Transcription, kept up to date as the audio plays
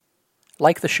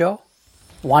Like the show?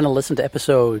 Want to listen to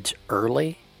episodes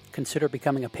early? Consider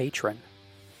becoming a patron.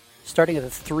 Starting at the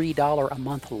 $3 a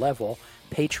month level,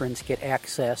 patrons get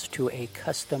access to a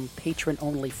custom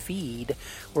patron-only feed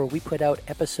where we put out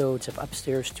episodes of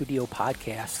Upstairs Studio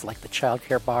podcasts like the Child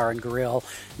Care Bar and Grill,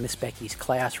 Miss Becky's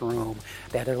Classroom,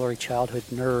 That Early Childhood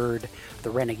Nerd,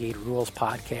 the Renegade Rules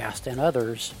podcast, and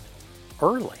others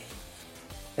early.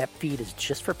 That feed is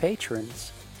just for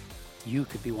patrons. You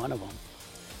could be one of them.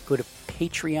 Go to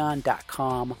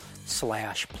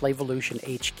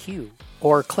patreon.com/PlayvolutionHQ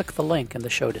or click the link in the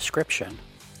show description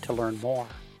to learn more.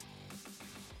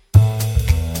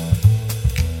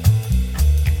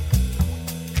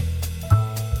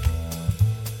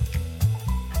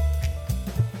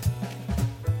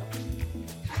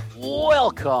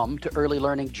 Welcome to Early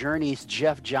Learning Journeys.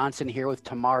 Jeff Johnson here with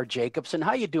Tamar Jacobson.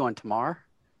 How you doing, Tamar?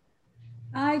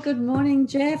 Hi, good morning,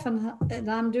 Jeff,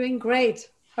 and I'm doing great.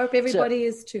 Hope everybody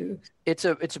is too. It's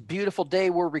a beautiful day.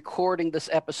 We're recording this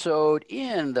episode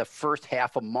in the first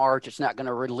half of March. It's not going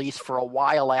to release for a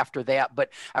while after that, but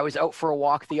I was out for a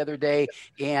walk the other day,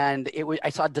 and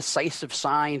I saw decisive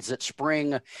signs that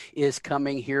spring is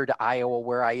coming here to Iowa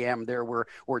where I am. There were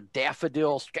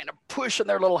daffodils kind of pushing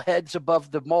their little heads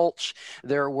above the mulch.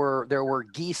 There were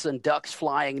geese and ducks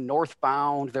flying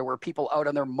northbound. There were people out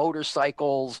on their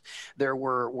motorcycles. There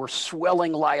were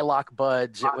swelling lilac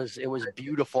buds. It was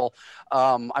beautiful.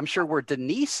 I'm sure where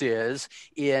Denise is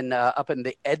up in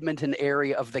the Edmonton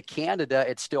area of the Canada,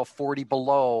 it's still 40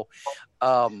 below.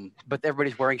 But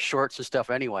everybody's wearing shorts and stuff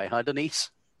anyway, huh,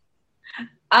 Denise?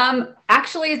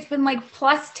 Actually, it's been like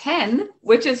plus 10,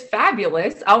 which is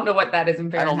fabulous. I don't know what that is in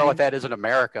Fahrenheit. I don't know what that is in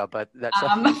America, but that's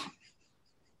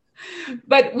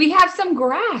but we have some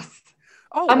grass.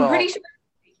 Oh, I'm pretty sure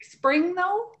it's spring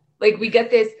though. Like we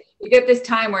get this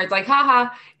time where it's like,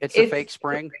 haha, it's a fake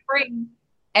spring.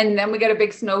 And then we get a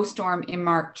big snowstorm in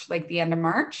March, like the end of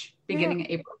March, beginning of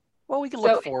April. Well, we can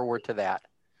look forward to that.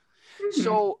 Mm-hmm.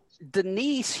 So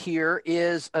Denise here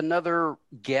is another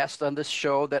guest on this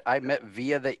show that I met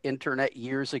via the internet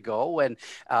years ago and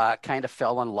kind of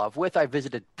fell in love with. I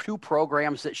visited 2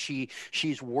 programs that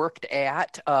she's worked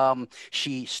at.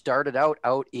 She started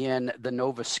out in the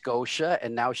Nova Scotia,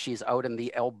 and now she's out in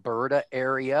the Alberta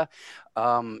area.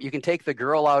 You can take the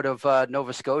girl out of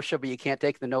Nova Scotia, but you can't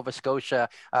take the Nova Scotia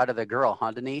out of the girl,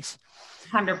 huh, Denise?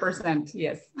 100%,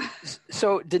 yes.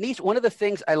 So, Denise, one of the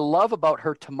things I love about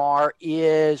her, Tamar,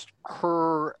 is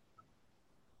her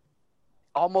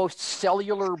almost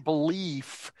cellular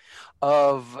belief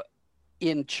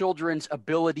in children's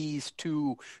abilities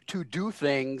to do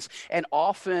things, and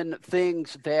often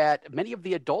things that many of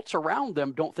the adults around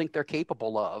them don't think they're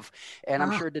capable of. And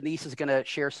I'm sure Denise is going to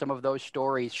share some of those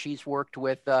stories. She's worked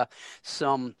with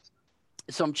some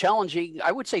challenging,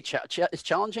 I would say is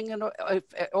challenging an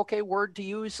okay word to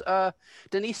use,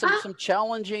 Denise, some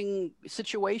challenging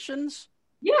situations?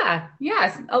 Yeah,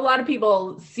 yes. A lot of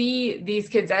people see these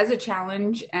kids as a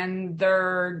challenge and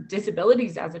their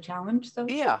disabilities as a challenge. So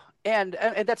yeah, and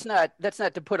that's not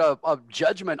to put a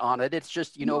judgment on it. It's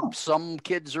just some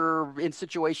kids are in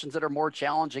situations that are more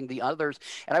challenging than others,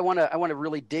 and I want to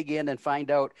really dig in and find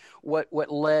out what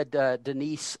led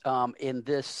Denise in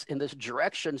this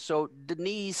direction. So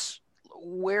Denise,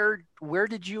 where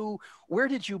did you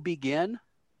begin?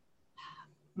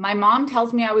 My mom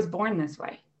tells me I was born this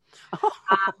way.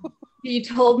 He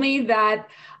told me that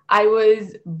I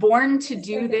was born to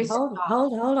do this. Hold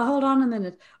on a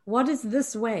minute. What is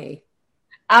this way?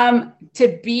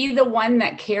 To be the one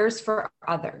that cares for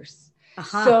others.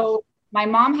 Uh-huh. So my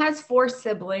mom has 4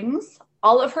 siblings.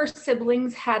 All of her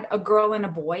siblings had a girl and a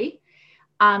boy.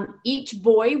 Each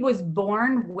boy was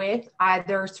born with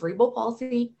either cerebral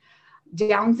palsy,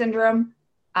 Down syndrome,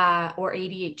 or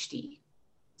ADHD.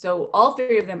 So all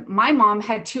 3 of them. My mom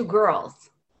had 2 girls.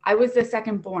 I was the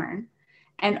second born,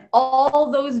 and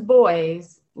all those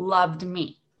boys loved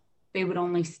me. They would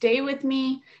only stay with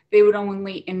me. They would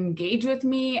only engage with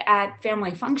me at family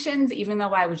functions, even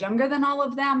though I was younger than all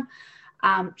of them.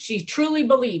 She truly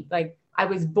believed like I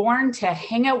was born to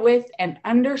hang out with and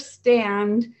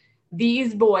understand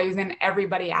these boys and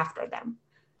everybody after them.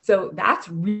 So that's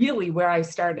really where I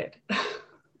started.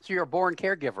 So you're a born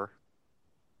caregiver.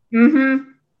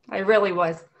 Mm-hmm. I really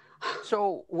was.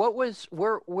 So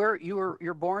where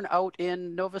you're born out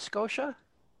in Nova Scotia?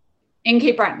 In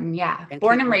Cape Breton, yeah.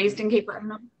 Born and raised in Cape Breton,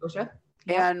 Nova Scotia.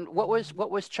 And what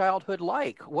was childhood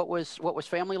like? What was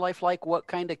family life like? What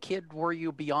kind of kid were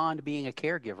you beyond being a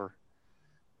caregiver?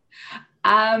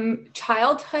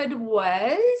 Childhood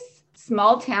was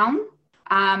small town.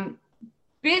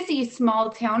 busy small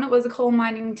town. It was a coal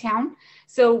mining town.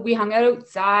 So we hung out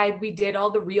outside. We did all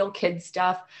the real kid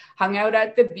stuff, hung out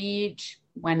at the beach,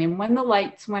 went in when the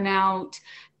lights went out,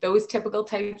 those typical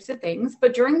types of things.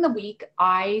 But during the week,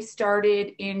 I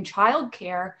started in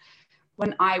childcare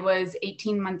when I was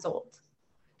 18 months old.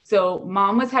 So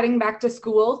mom was heading back to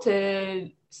school to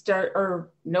start,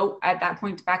 or no, at that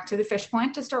point, back to the fish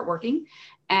plant to start working.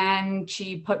 And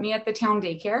she put me at the town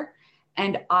daycare.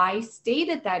 And I stayed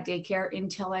at that daycare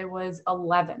until I was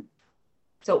 11.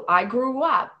 So I grew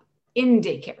up in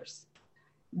daycares.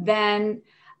 Then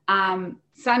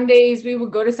Sundays, we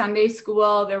would go to Sunday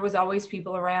school. There was always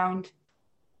people around.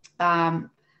 I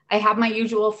have my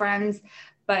usual friends,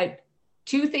 but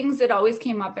two things that always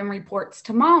came up in reports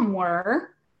to mom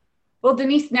were, well,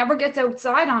 Denise never gets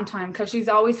outside on time because she's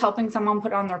always helping someone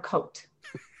put on their coat.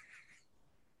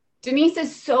 Denise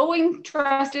is so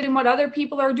interested in what other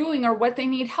people are doing or what they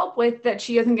need help with that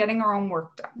she isn't getting her own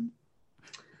work done.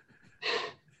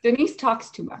 Denise talks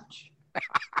too much.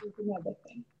 That's another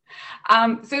thing.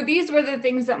 So these were the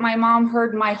things that my mom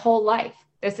heard my whole life.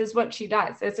 This is what she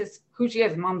does. This is who she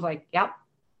is. Mom's like, yep.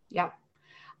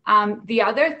 The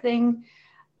other thing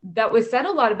that was said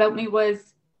a lot about me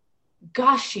was,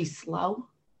 gosh, she's slow.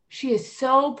 She is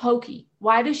so pokey.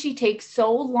 Why does she take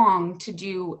so long to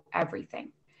do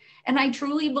everything? And I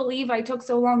truly believe I took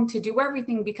so long to do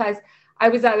everything because I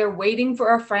was either waiting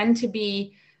for a friend to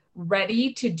be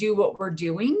ready to do what we're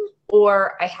doing,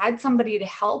 or I had somebody to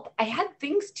help. I had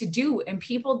things to do, and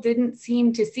people didn't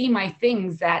seem to see my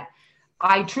things that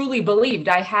I truly believed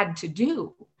I had to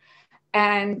do.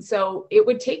 And so it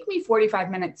would take me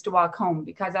 45 minutes to walk home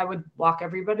because I would walk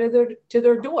everybody to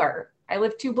their door. I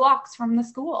live 2 blocks from the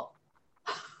school.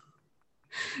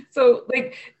 So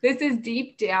like, this is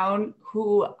deep down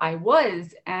who I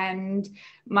was. And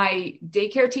my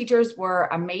daycare teachers were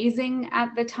amazing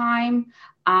at the time.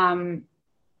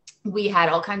 We had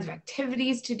all kinds of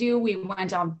activities to do. We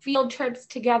went on field trips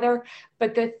together.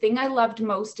 But the thing I loved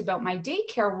most about my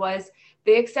daycare was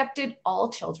they accepted all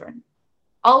children.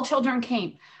 All children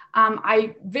came.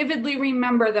 I vividly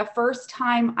remember the first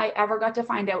time I ever got to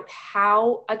find out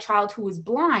how a child who was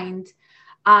blind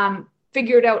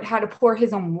figured out how to pour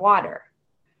his own water.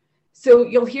 So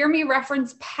you'll hear me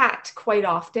reference Pat quite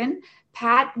often.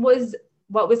 Pat was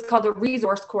what was called a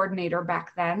resource coordinator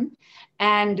back then.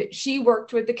 And she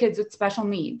worked with the kids with special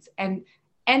needs. And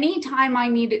anytime I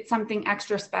needed something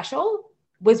extra special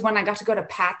was when I got to go to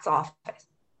Pat's office.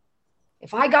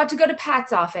 If I got to go to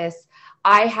Pat's office,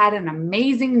 I had an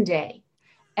amazing day.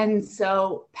 And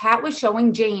so Pat was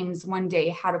showing James one day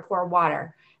how to pour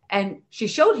water. And she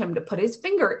showed him to put his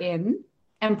finger in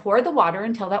and pour the water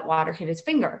until that water hit his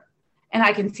finger. And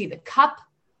I can see the cup.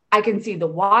 I can see the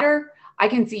water. I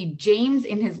can see James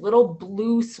in his little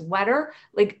blue sweater.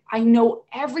 Like, I know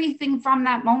everything from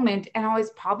that moment. And I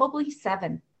was probably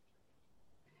 7.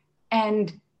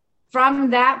 And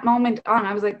from that moment on,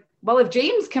 I was like, well, if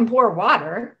James can pour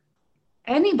water,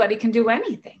 anybody can do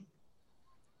anything.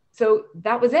 So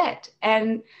that was it.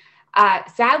 And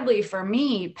sadly for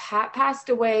me, Pat passed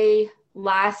away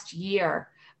last year,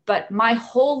 but my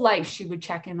whole life she would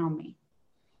check in on me.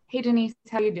 Hey, Denise,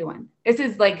 how you doing? This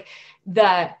is like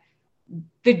the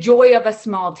joy of a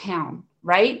small town,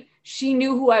 right? She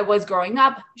knew who I was growing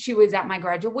up. She was at my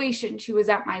graduation. She was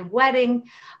at my wedding.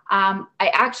 I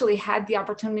actually had the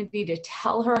opportunity to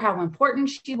tell her how important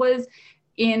she was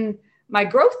in my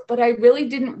growth, but I really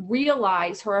didn't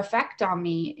realize her effect on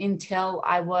me until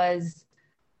I was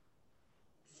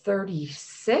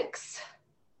 36.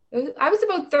 I was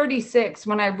about 36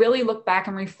 when I really looked back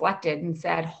and reflected and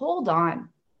said, hold on,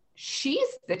 she's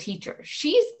the teacher.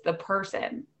 She's the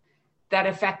person that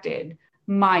affected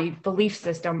my belief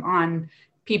system on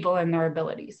people and their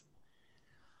abilities.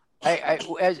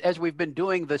 As we've been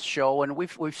doing this show, and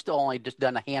we've still only just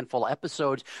done a handful of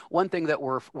episodes, one thing that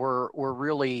we're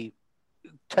really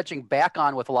touching back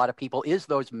on with a lot of people is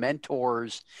those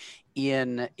mentors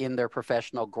in their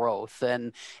professional growth,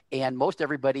 and most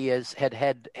everybody has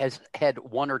had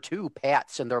one or two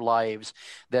Pats in their lives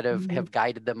that have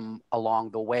guided them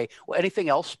along the way. Well, anything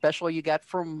else special you got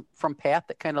from Pat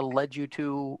that kind of led you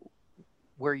to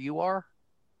where you are?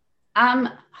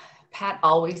 Pat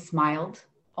always smiled.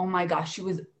 Oh my gosh, she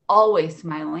was always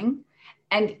smiling.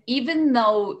 And even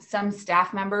though some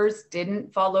staff members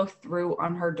didn't follow through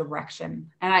on her direction,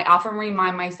 and I often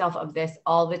remind myself of this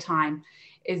all the time,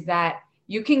 is that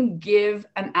you can give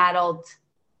an adult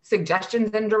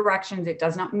suggestions and directions. It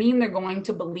does not mean they're going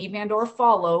to believe and or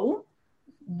follow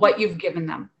what you've given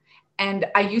them. And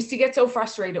I used to get so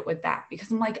frustrated with that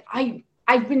because I'm like,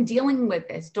 I've been dealing with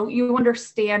this. Don't you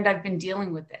understand? I've been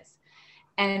dealing with this.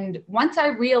 And once I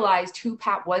realized who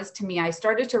Pat was to me, I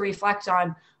started to reflect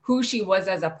on who she was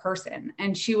as a person.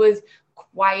 And she was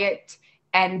quiet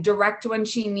and direct when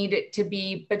she needed to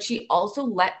be, but she also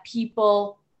let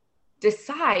people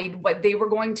decide what they were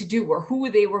going to do or who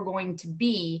they were going to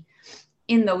be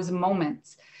in those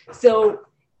moments. So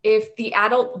if the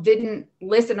adult didn't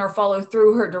listen or follow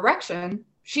through her direction,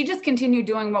 she just continued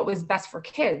doing what was best for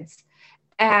kids.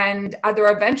 And either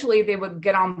eventually they would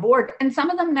get on board, and some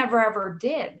of them never ever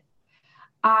did.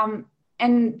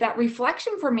 And that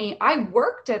reflection for me, I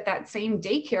worked at that same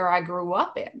daycare I grew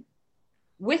up in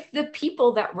with the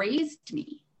people that raised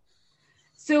me.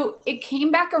 So it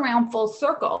came back around full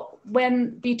circle.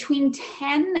 When between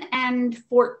 10 and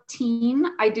 14,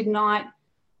 I did not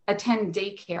attend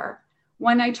daycare.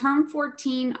 When I turned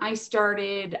 14, I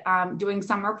started doing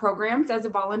summer programs as a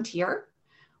volunteer.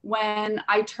 When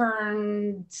I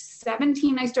turned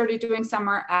 17, I started doing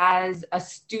summer as a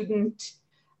student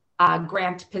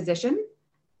grant position.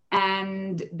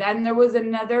 And then there was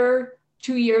another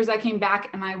 2 years I came back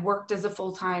and I worked as a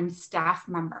full-time staff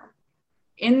member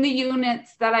in the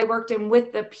units that I worked in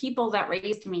with the people that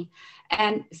raised me.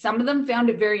 And some of them found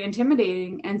it very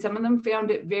intimidating, and some of them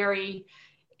found it very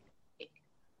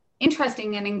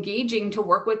interesting and engaging to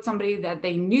work with somebody that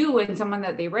they knew and someone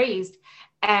that they raised.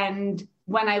 And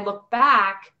when I look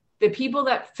back, the people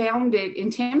that found it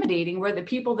intimidating were the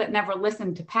people that never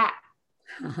listened to Pat.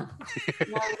 And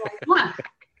I was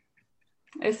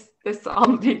like, this all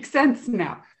makes sense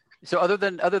now. So other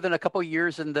than a couple of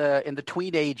years in the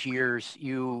tween age years,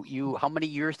 you how many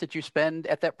years did you spend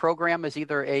at that program as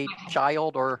either a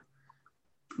child or?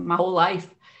 My whole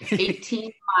life,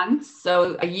 18 months.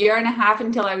 So a year and a half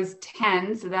until I was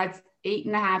 10. So that's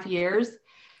 8.5 years.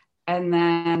 And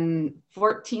then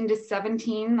 14 to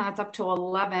 17, that's up to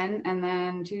 11. And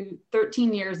then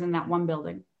 13 years in that one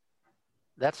building.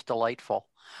 That's delightful.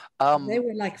 They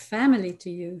were like family to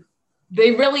you.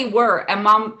 They really were. And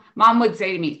mom would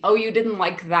say to me, "Oh, you didn't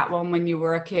like that one when you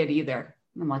were a kid either."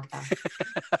 And I'm like,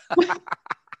 oh.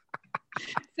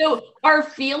 So our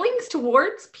feelings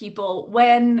towards people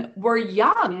when we're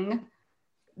young,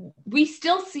 we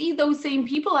still see those same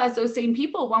people as those same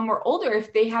people when we're older,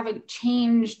 if they haven't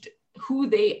changed who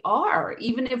they are,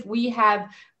 even if we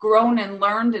have grown and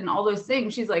learned and all those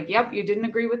things. She's like, "Yep, you didn't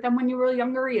agree with them when you were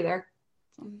younger either."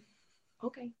 So,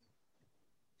 okay.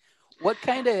 What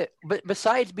kind of,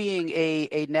 besides being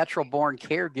a natural born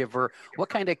caregiver, what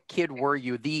kind of kid were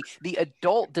you? The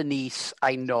adult Denise,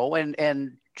 I know,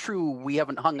 and true, we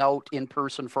haven't hung out in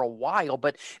person for a while,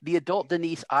 but the adult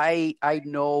Denise I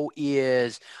know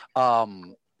is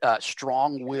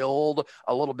strong-willed,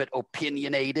 a little bit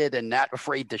opinionated, and not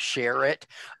afraid to share it.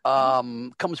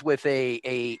 Comes with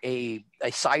a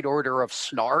side order of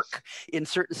snark in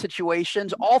certain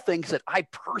situations. All things that I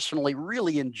personally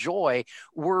really enjoy.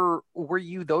 Were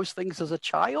you those things as a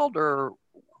child, or?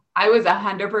 I was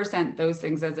 100% those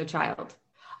things as a child.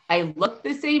 I looked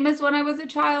the same as when I was a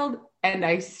child, and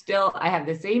I have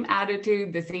the same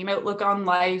attitude, the same outlook on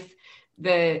life.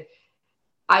 I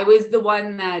was the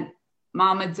one that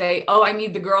Mom would say, "Oh, I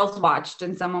need the girls watched."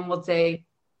 And someone would say,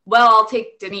 "Well, I'll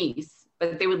take Denise,"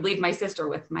 but they would leave my sister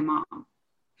with my mom.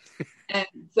 And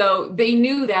so they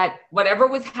knew that whatever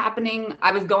was happening,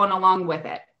 I was going along with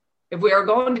it. If we were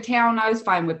going to town, I was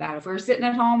fine with that. If we were sitting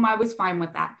at home, I was fine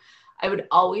with that. I would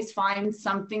always find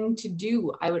something to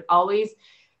do.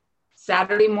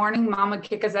 Saturday morning, Mom would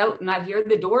kick us out and I'd hear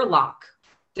the door lock.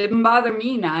 Didn't bother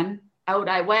me none. Out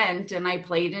I went and I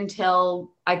played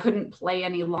until I couldn't play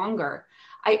any longer.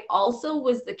 I also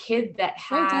was the kid that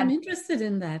had... Wait, I'm interested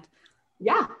in that.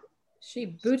 Yeah. She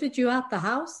booted you out the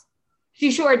house?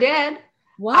 She sure did.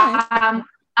 Why?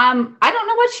 I don't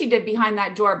know what she did behind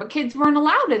that door, but kids weren't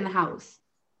allowed in the house.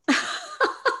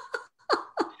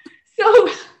 So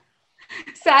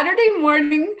Saturday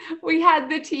morning, we had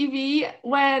the TV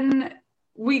when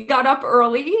we got up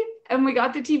early, and we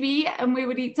got the TV and we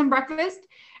would eat some breakfast,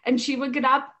 and she would get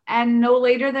up, and no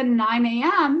later than 9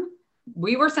 a.m.,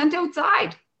 we were sent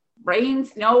outside. Rain,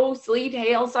 snow, sleet,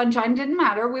 hail, sunshine, didn't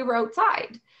matter. We were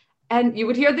outside. And you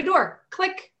would hear the door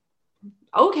click.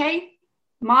 Okay,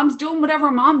 Mom's doing whatever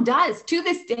Mom does. To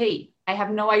this day, I have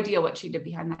no idea what she did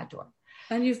behind that door.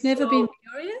 And you've never been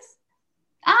curious?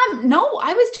 No,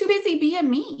 I was too busy being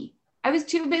me. I was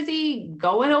too busy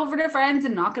going over to friends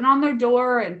and knocking on their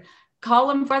door and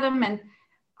calling for them. And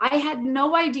I had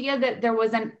no idea that there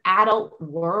was an adult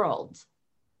world.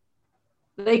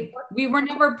 Like, we were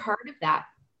never part of that.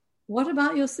 What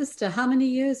about your sister? How many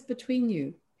years between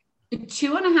you?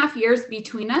 2.5 years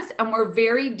between us, and we're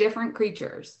very different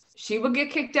creatures. She would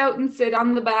get kicked out and sit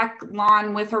on the back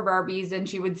lawn with her Barbies, and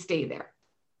she would stay there.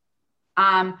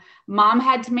 Mom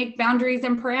had to make boundaries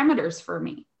and parameters for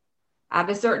me. At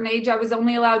a certain age, I was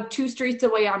only allowed 2 streets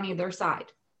away on either side.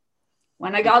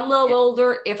 When I got a little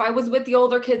older, if I was with the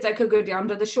older kids, I could go down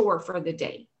to the shore for the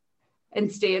day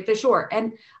and stay at the shore.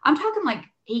 And I'm talking like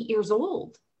 8 years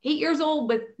old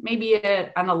with maybe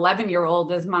an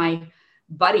 11-year-old as my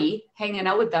buddy hanging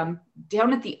out with them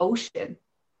down at the ocean.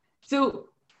 So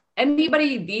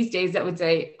anybody these days that would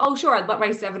say, oh, sure, I'd let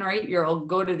my 7 or 8-year-old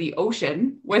go to the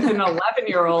ocean with an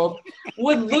 11-year-old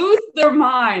would lose their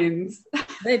minds.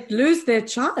 They'd lose their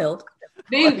child.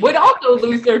 They would also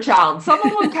lose their child.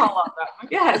 Someone would call on them.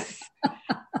 Yes.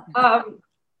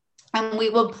 And we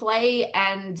would play,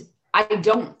 and I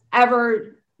don't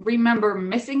ever remember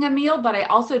missing a meal, but I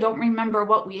also don't remember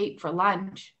what we ate for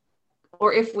lunch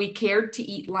or if we cared to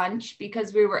eat lunch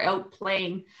because we were out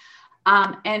playing.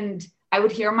 And I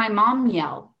would hear my mom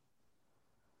yell,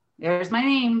 there's my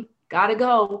name, gotta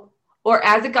go. Or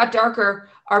as it got darker,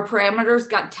 our parameters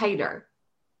got tighter.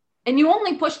 And you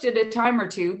only pushed it a time or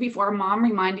two before mom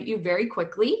reminded you very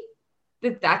quickly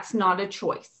that that's not a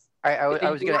choice. I was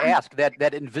going to ask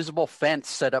that invisible fence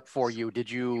set up for you.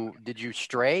 Did you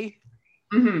stray?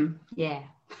 Mm-hmm. Yeah.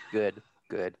 Good.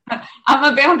 I'm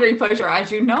a boundary pusher,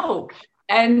 as you know.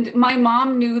 And my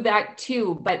mom knew that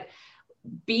too. But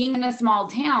being in a small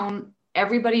town,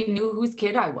 everybody knew whose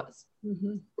kid I was.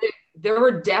 Mm-hmm. There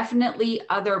were definitely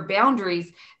other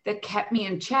boundaries that kept me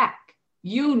in check.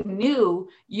 You knew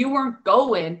you weren't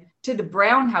going to the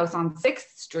Brown house on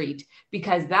 6th Street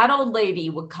because that old lady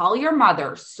would call your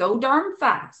mother so darn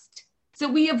fast. So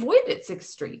we avoided 6th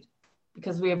Street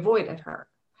because we avoided her.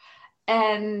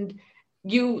 And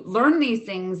you learn these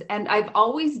things. And I've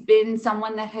always been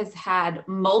someone that has had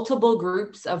multiple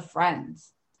groups of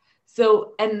friends.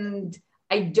 So, and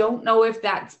I don't know if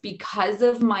that's because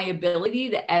of my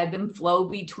ability to ebb and flow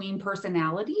between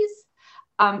personalities.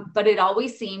 But it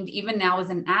always seemed, even now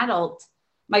as an adult,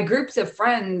 my groups of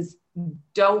friends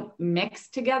don't mix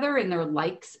together in their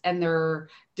likes and their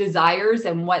desires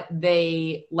and what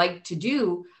they like to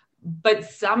do, but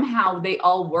somehow they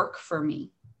all work for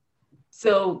me.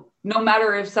 So no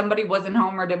matter if somebody wasn't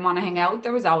home or didn't want to hang out,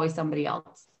 there was always somebody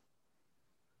else.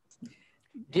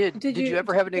 Did you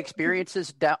ever have any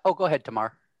experiences down? Oh, go ahead,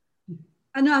 Tamar.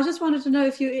 I know. I just wanted to know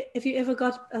if you ever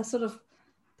got sort of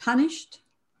punished.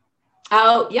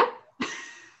 Oh, yeah.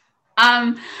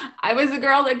 I was a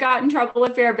girl that got in trouble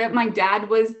a fair bit. My dad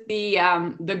was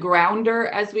the grounder,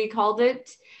 as we called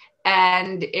it.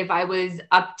 And if I was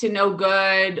up to no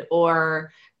good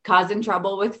or causing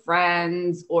trouble with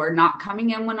friends or not coming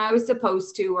in when I was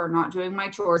supposed to or not doing my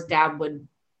chores, Dad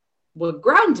would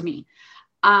ground me.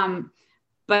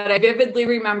 But I vividly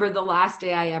remember the last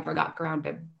day I ever got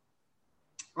grounded.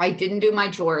 I didn't do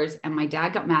my chores and my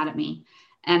dad got mad at me.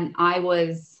 And I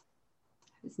was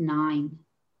 9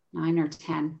 or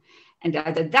 10. And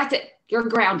Dad said, that's it. You're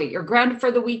grounded. You're grounded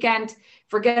for the weekend.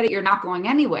 Forget it. You're not going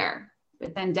anywhere.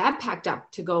 But then Dad packed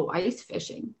up to go ice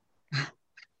fishing.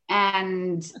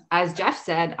 And as Jeff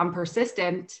said, I'm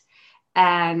persistent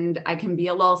and I can be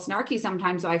a little snarky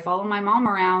sometimes. So I follow my mom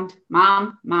around.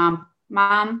 Mom,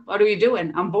 what are you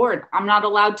doing? I'm bored. I'm not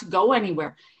allowed to go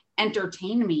anywhere.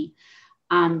 Entertain me.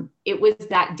 It was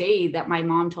that day that my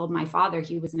mom told my father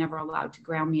he was never allowed to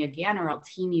ground me again, or else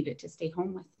he needed to stay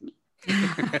home with me.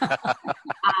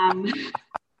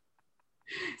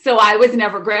 So I was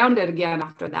never grounded again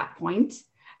after that point,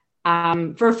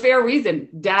 for a fair reason.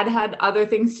 Dad had other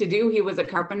things to do. He was a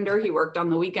carpenter. He worked on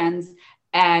the weekends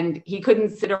and he couldn't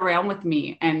sit around with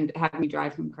me and have me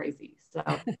drive him crazy. So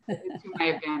it's to my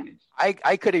advantage.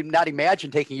 I could not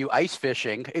imagine taking you ice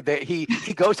fishing. He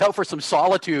goes out for some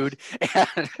solitude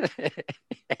and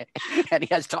he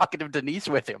has talkative Denise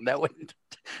with him. That wouldn't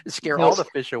scare all the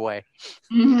fish away.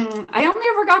 Mm-hmm. I only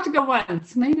ever got to go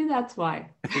once. Maybe that's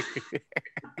why.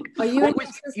 Are you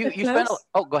spent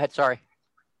oh, go ahead. Sorry.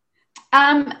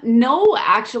 No,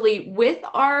 actually, with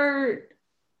our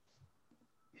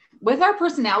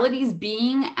personalities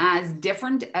being as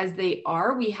different as they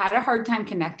are, we had a hard time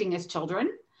connecting as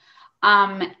children.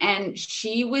 And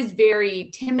she was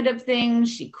very timid of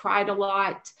things. She cried a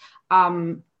lot.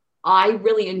 I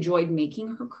really enjoyed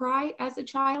making her cry as a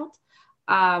child.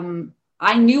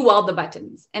 I knew all the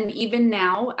buttons. And even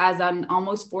now, as an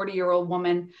almost 40-year-old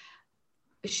woman,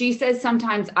 she says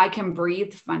sometimes I can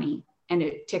breathe funny and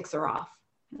it ticks her off.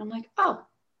 And I'm like, oh,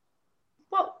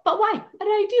 well, but why? What did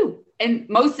I do? And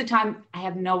most of the time, I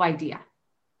have no idea.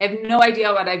 I have no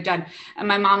idea what I've done. And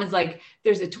my mom is like,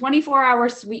 there's a 24-hour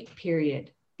sweep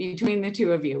period between the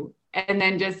two of you. And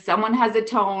then just someone has a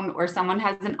tone or someone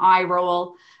has an eye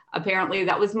roll. Apparently,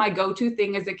 that was my go-to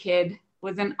thing as a kid,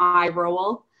 was an eye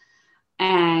roll.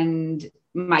 And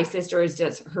my sister is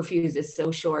just, her fuse is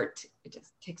so short, it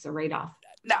just takes her right off.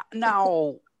 Now,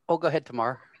 oh, go ahead,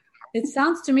 Tamar. It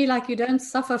sounds to me like you don't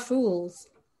suffer fools.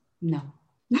 No.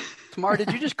 Tamar,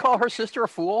 did you just call her sister a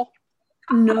fool?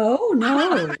 No.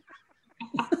 No,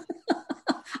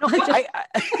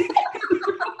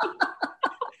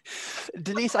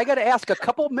 Denise, I got to ask, a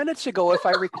couple minutes ago, if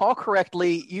I recall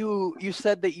correctly, you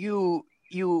said that you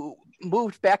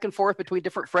moved back and forth between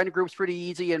different friend groups pretty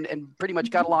easy and pretty much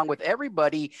got along with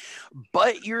everybody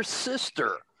but your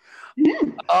sister.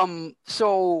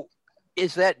 So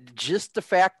is that just the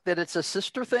fact that it's a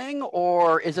sister thing,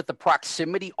 or is it the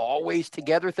proximity always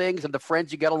together things and the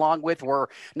friends you get along with were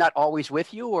not always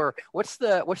with you, or what's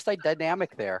the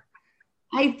dynamic there?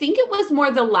 I think it was more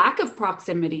the lack of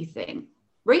proximity thing.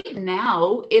 Right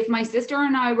now, if my sister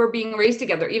and I were being raised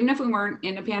together, even if we weren't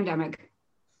in a pandemic,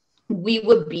 we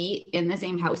would be in the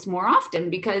same house more often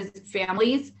because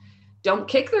families don't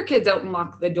kick their kids out and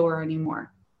lock the door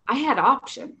anymore. I had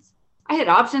options. I had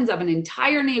options of an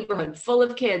entire neighborhood full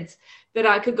of kids that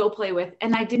I could go play with,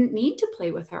 and I didn't need to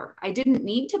play with her. I didn't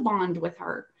need to bond with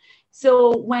her.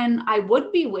 So when I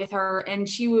would be with her and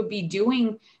she would be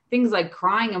doing things like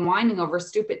crying and whining over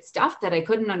stupid stuff that I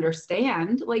couldn't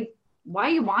understand, like, why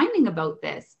are you whining about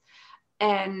this?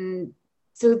 And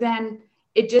so then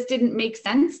it just didn't make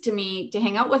sense to me to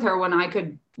hang out with her when I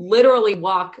could literally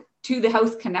walk to the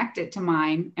house connected to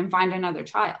mine and find another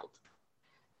child.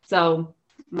 So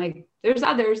like, there's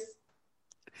others.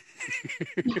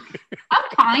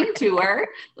 I'm kind to her.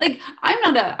 Like,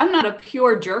 I'm not a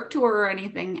pure jerk to her or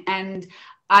anything. And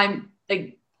I'm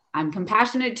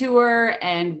compassionate to her,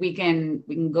 and we can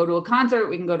go to a concert,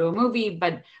 we can go to a movie,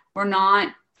 but we're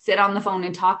not sit on the phone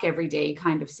and talk every day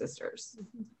kind of sisters.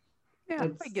 Yeah,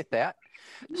 I get that.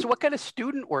 So what kind of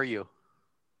student were you?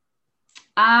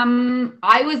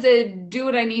 I was a do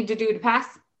what I need to do to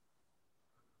pass.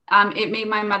 It made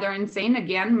my mother insane.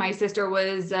 Again, my sister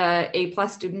was a A+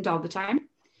 student all the time.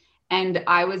 And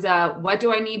I was what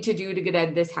do I need to do to get out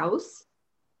of this house?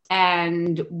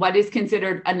 And what is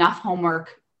considered enough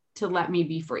homework to let me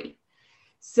be free?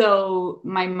 So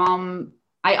my mom,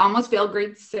 I almost failed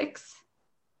grade 6.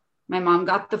 My mom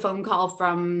got the phone call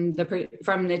from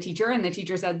the teacher, and the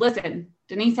teacher said, listen,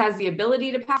 Denise has the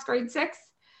ability to pass grade 6.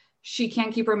 She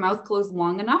can't keep her mouth closed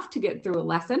long enough to get through a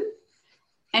lesson,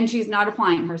 and she's not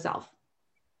applying herself.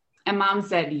 And mom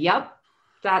said, yep,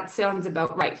 that sounds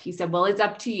about right. He said, well, it's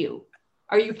up to you.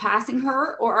 Are you passing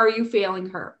her or are you failing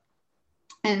her?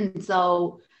 And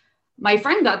so my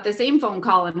friend got the same phone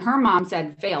call, and her mom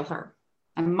said, fail her.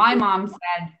 And my mom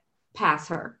said, pass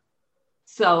her.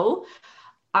 So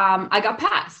I got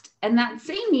passed. And that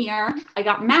same year, I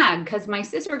got mad because my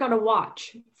sister got a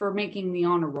watch for making the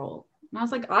honor roll. And I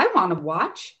was like, I want a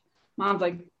watch. Mom's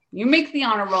like, you make the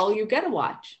honor roll, you get a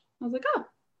watch. I was like, oh,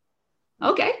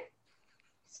 okay.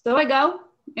 So I go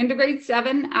into grade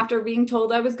 7 after being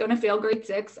told I was going to fail grade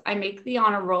 6. I make the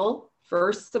honor roll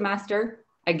first semester.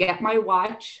 I get my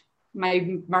watch.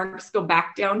 My marks go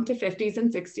back down to 50s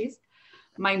and 60s.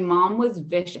 My mom was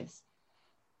vicious.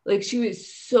 Like, she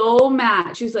was so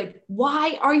mad. She was like,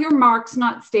 why are your marks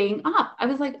not staying up? I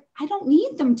was like, I don't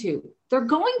need them to. They're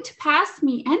going to pass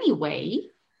me anyway.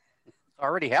 I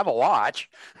already have a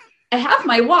watch. I have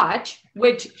my watch,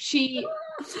 which she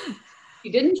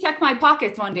didn't check my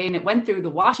pockets one day and it went through the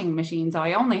washing machine. So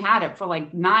I only had it for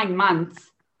like 9 months.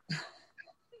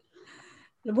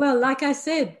 Well, like I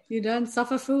said, you don't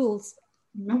suffer fools.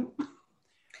 Nope.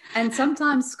 And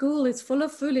sometimes school is full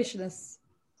of foolishness.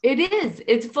 It is.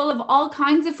 It's full of all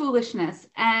kinds of foolishness.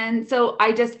 And so I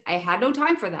had no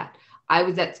time for that. I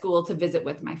was at school to visit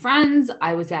with my friends.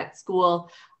 I was at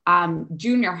school,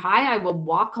 junior high. I would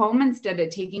walk home instead of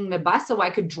taking the bus so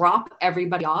I could drop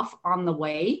everybody off on the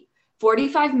way.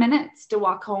 45 minutes to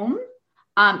walk home.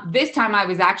 This time I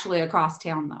was actually across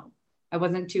town though. I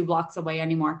wasn't 2 blocks away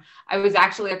anymore. I was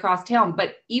actually across town.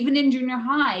 But even in junior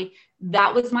high,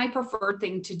 that was my preferred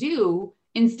thing to do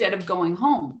instead of going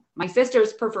home. My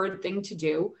sister's preferred thing to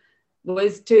do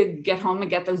was to get home and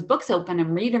get those books open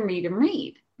and read and read and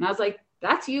read. And I was like,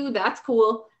 that's you, that's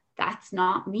cool. That's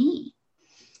not me.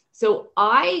 So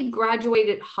I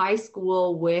graduated high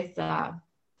school with a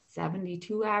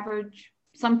 72 average,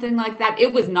 something like that.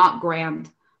 It was not grand.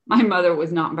 My mother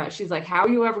was not impressed. She's like, how are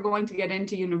you ever going to get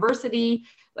into university?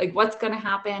 Like, what's going to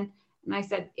happen? And I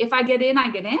said, if I get in, I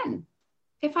get in.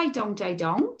 If I don't, I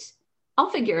don't. I'll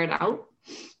figure it out.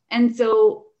 And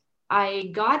so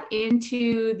I got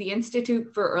into the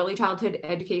Institute for Early Childhood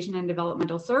Education and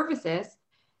Developmental Services.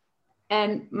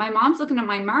 And my mom's looking at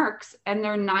my marks and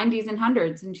they're 90s and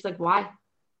 100s. And she's like, why?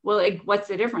 Well, like, what's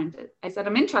the difference? I said,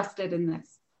 I'm interested in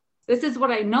this. This is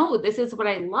what I know. This is what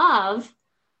I love.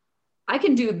 I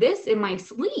can do this in my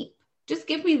sleep. Just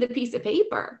give me the piece of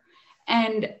paper.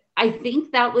 And I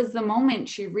think that was the moment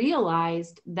she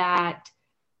realized that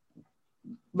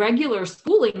regular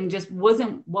schooling just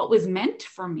wasn't what was meant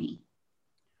for me.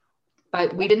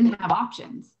 But we didn't have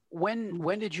options.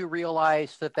 When did you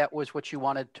realize that that was what you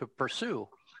wanted to pursue?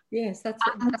 Yes,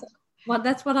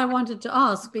 that's what I wanted to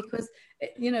ask, because,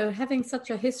 having such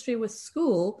a history with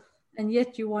school, and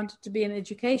yet you wanted to be in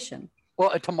education.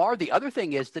 Well, Tamar, the other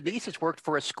thing is Denise has worked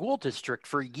for a school district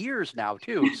for years now,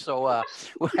 too. So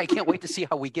I can't wait to see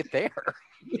how we get there.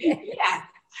 Yeah.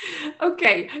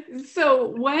 Okay. So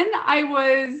when I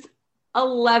was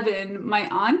 11, my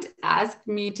aunt asked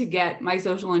me to get my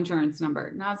social insurance number.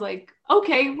 And I was like,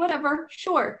 okay, whatever,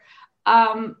 sure.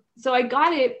 So I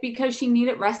got it because she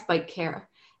needed respite care.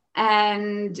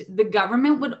 And the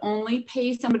government would only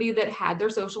pay somebody that had their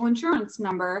social insurance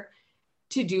number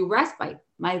to do respite.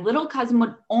 My little cousin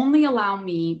would only allow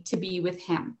me to be with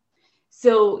him.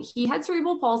 So he had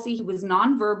cerebral palsy. He was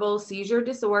nonverbal, seizure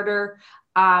disorder,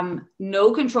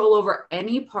 no control over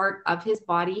any part of his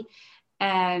body.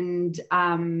 And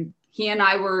he and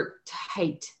I were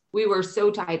tight. We were so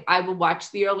tight. I would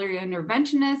watch the early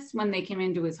interventionists when they came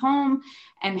into his home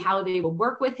and how they would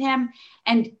work with him.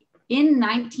 And in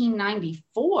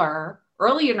 1994,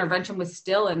 early intervention was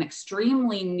still an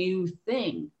extremely new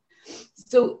thing.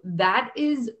 So that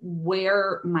is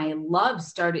where my love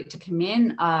started to come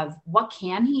in of what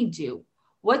can he do?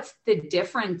 What's the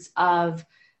difference of,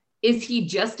 is he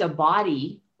just a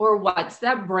body, or what's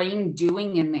that brain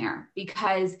doing in there?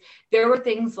 Because there were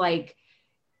things like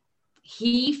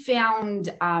he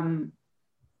found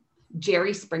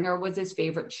Jerry Springer was his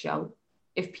favorite show.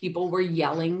 If people were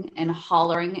yelling and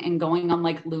hollering and going on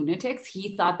like lunatics,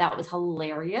 he thought that was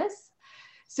hilarious.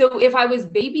 So if I was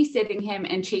babysitting him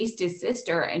and chased his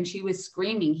sister and she was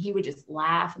screaming, he would just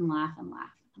laugh and laugh and laugh.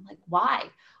 I'm like, why?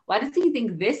 Why does he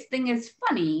think this thing is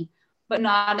funny, but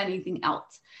not anything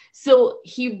else? So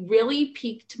he really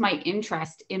piqued my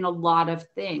interest in a lot of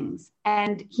things.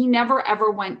 And he never,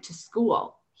 ever went to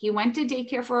school. He went to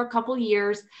daycare for a couple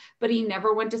years, but he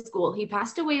never went to school. He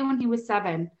passed away when he was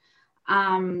 7.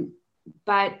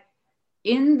 But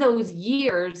in those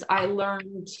years, I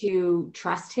learned to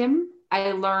trust him.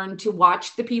 I learned to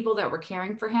watch the people that were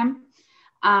caring for him.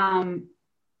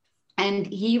 And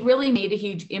he really made a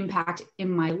huge impact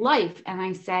in my life. And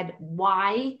I said,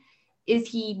 why is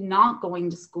he not going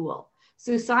to school?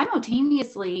 So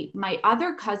simultaneously, my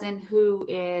other cousin, who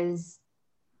is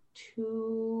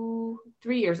 3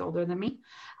 years older than me,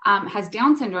 has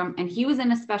Down syndrome, and he was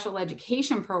in a special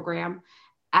education program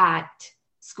at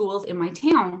schools in my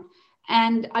town.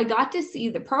 And I got to see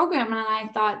the program and I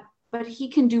thought, but he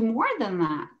can do more than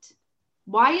that.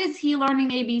 Why is he learning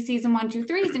ABCs and 1, 2,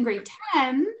 3s in grade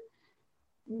 10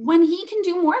 when he can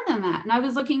do more than that? And I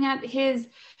was looking at his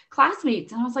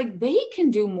classmates and I was like, they can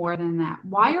do more than that.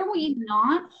 Why are we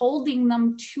not holding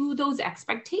them to those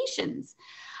expectations?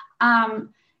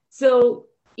 So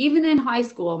even in high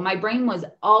school, my brain was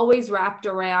always wrapped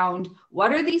around,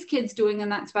 what are these kids doing in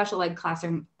that special ed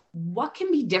classroom? What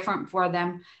can be different for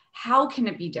them? How can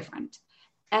it be different?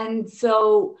 And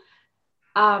so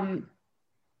the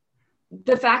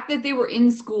fact that they were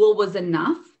in school was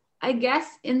enough, I guess,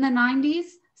 in the 90s.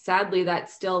 Sadly,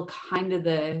 that's still kind of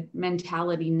the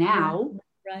mentality now.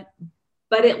 Right.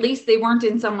 But at least they weren't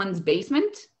in someone's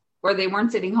basement, or they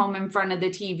weren't sitting home in front of the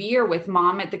TV or with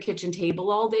mom at the kitchen table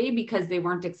all day because they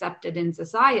weren't accepted in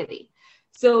society.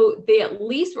 So they at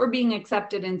least were being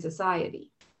accepted in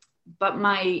society. But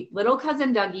my little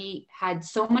cousin Dougie had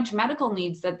so much medical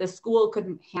needs that the school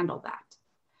couldn't handle that.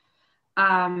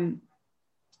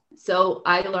 So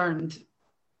I learned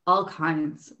all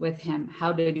kinds with him,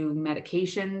 how to do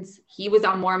medications. He was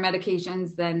on more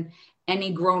medications than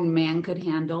any grown man could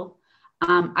handle.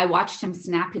 I watched him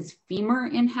snap his femur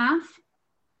in half.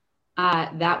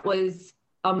 That was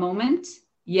a moment.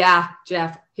 Yeah,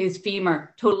 Jeff, his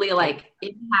femur totally like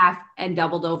in half and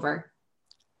doubled over.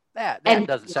 That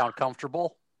doesn't sound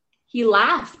comfortable. He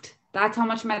laughed. That's how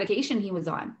much medication he was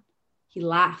on. He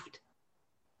laughed.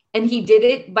 And he did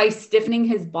it by stiffening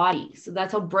his body. So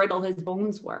that's how brittle his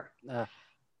bones were.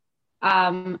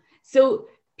 So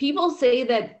people say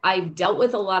that I've dealt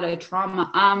with a lot of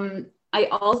trauma. I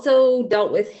also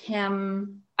dealt with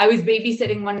him. I was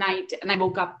babysitting one night and I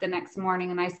woke up the next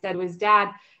morning and I said to his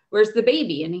dad, where's the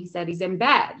baby? And he said, he's in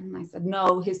bed. And I said,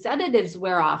 no, his sedatives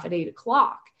wear off at 8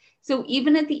 o'clock. So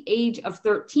even at the age of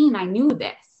 13, I knew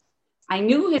this. I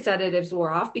knew his sedatives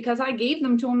wore off because I gave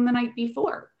them to him the night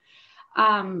before.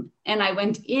 And I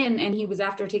went in and he was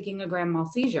after taking a grand mal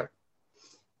seizure.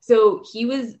 So he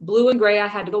was blue and gray. I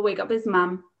had to go wake up his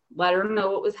mom, let her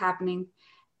know what was happening.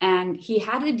 And he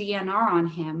had a DNR on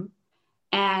him.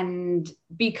 And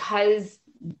because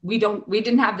we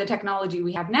didn't have the technology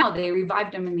we have now, they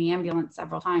revived him in the ambulance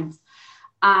several times.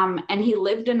 And he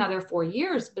lived another 4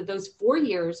 years, but those 4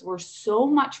 years were so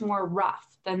much more rough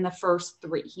than the first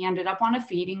 3. He ended up on a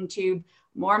feeding tube,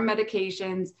 more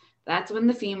medications. That's when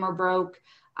the femur broke.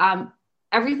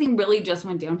 Everything really just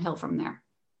went downhill from there.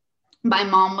 My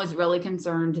mom was really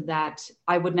concerned that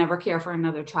I would never care for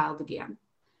another child again.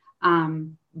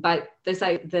 But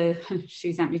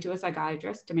she sent me to a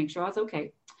psychiatrist to make sure I was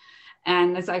okay.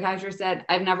 And the psychiatrist said,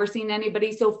 I've never seen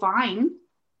anybody so fine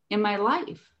in my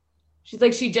life. She's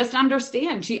like, she just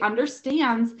understands. She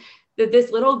understands that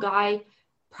this little guy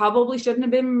probably shouldn't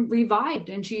have been revived.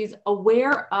 And she's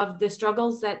aware of the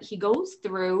struggles that he goes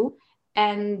through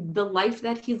and the life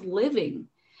that he's living.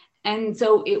 And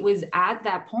so it was at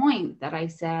that point that I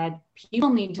said,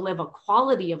 people need to live a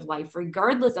quality of life,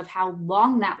 regardless of how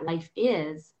long that life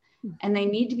is. And they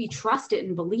need to be trusted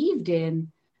and believed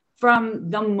in from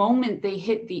the moment they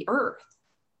hit the earth,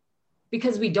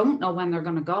 because we don't know when they're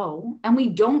going to go, and we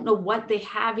don't know what they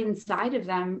have inside of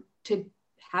them to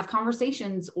have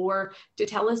conversations or to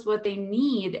tell us what they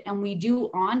need. And we do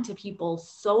on to people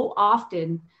so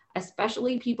often,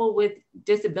 especially people with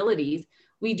disabilities.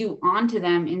 We do on to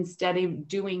them instead of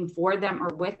doing for them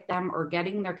or with them or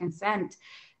getting their consent,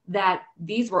 that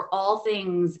these were all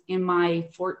things in my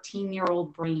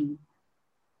 14-year-old brain.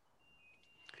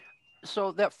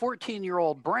 So that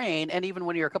 14-year-old brain, and even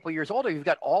when you're a couple of years older, you've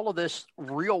got all of this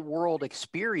real world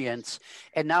experience,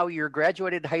 and now you're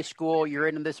graduated high school, you're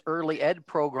in this early ed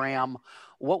program.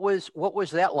 What was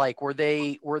that like? Were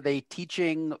they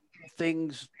teaching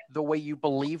things the way you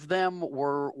believe them?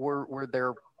 Were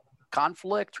there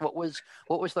conflict? What was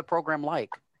the program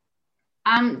like?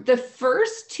 The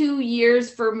first 2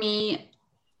 years for me,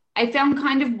 I found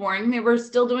kind of boring. They were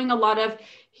still doing a lot of,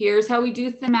 here's how we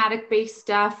do thematic based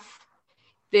stuff.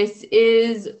 This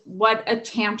is what a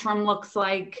tantrum looks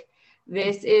like.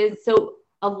 So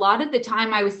a lot of the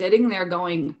time I was sitting there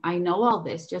going, I know all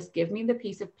this, just give me the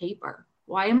piece of paper.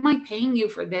 Why am I paying you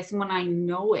for this when I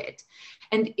know it?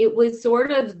 And it was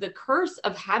sort of the curse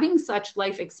of having such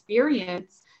life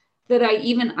experience that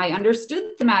I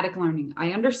understood thematic learning.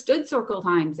 I understood circle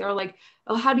times. They were like,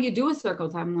 oh, how do you do a circle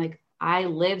time? I'm like, I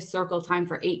lived circle time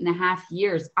for 8.5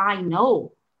 years. I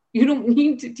know. You don't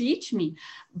need to teach me.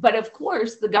 But of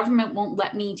course, the government won't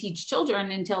let me teach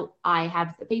children until I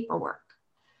have the paperwork.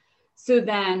 So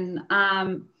then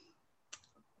my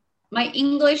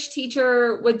English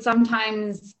teacher would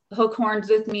sometimes hook horns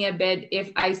with me a bit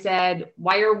if I said,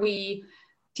 why are we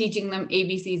teaching them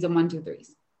ABCs and 1, 2,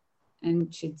 3s?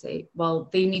 And she'd say, well,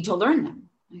 they need to learn them.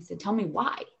 I said, tell me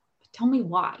why. Tell me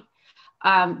why.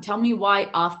 Tell me why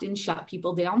often shut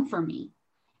people down for me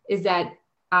is that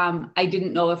I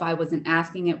didn't know if I wasn't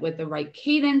asking it with the right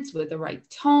cadence, with the right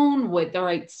tone, with the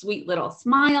right sweet little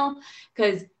smile.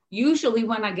 Because usually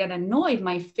when I get annoyed,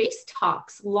 my face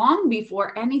talks long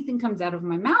before anything comes out of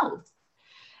my mouth.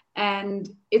 And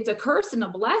it's a curse and a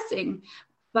blessing,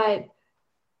 but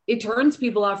it turns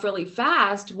people off really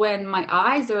fast when my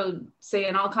eyes are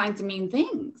saying all kinds of mean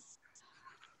things.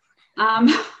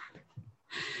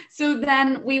 So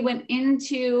then we went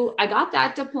I got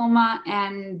that diploma,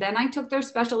 and then I took their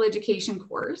special education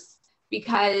course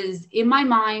because in my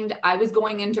mind, I was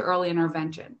going into early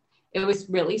intervention. It was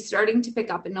really starting to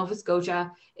pick up in Nova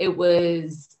Scotia. It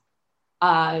was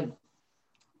well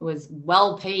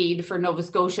paid for Nova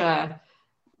Scotia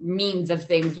means of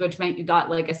things, which meant you got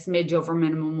like a smidge over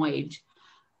minimum wage.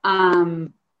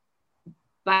 But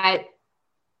I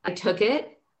took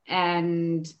it,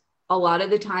 and a lot of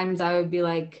the times I would be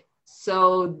like,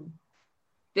 so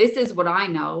this is what I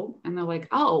know. And they're like,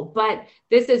 oh, but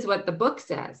this is what the book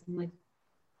says. I'm like,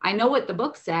 I know what the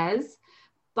book says,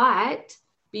 but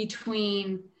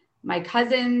between my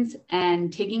cousins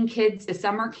and taking kids to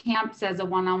summer camps as a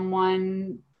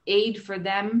one-on-one aid for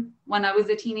them when I was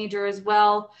a teenager as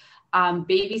well,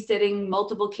 babysitting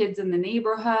multiple kids in the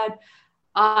neighborhood,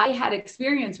 I had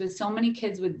experience with so many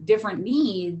kids with different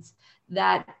needs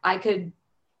that I could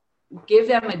give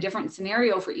them a different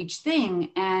scenario for each thing.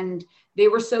 And they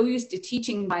were so used to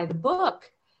teaching by the book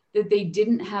that they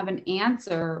didn't have an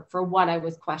answer for what I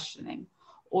was questioning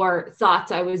or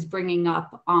thoughts I was bringing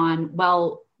up on,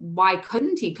 well, why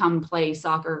couldn't he come play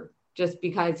soccer just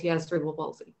because he has cerebral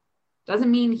palsy? Doesn't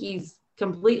mean he's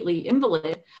completely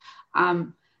invalid.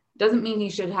 Doesn't mean he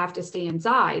should have to stay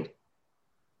inside.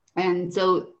 And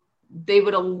so they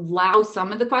would allow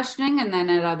some of the questioning, and then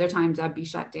at other times I'd be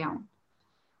shut down.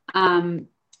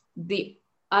 The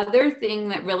other thing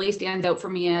that really stands out for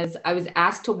me is I was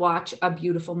asked to watch A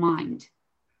Beautiful Mind.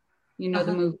 You know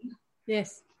the movie?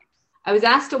 Yes. I was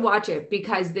asked to watch it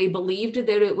because they believed that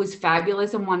it was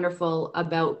fabulous and wonderful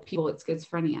about people with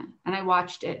schizophrenia. And I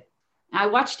watched it. I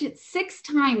watched it 6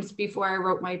 times before I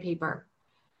wrote my paper.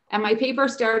 And my paper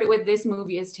started with, "This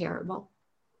movie is terrible."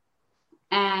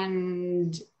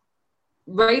 And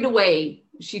right away,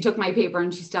 she took my paper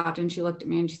and she stopped and she looked at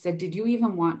me and she said, "Did you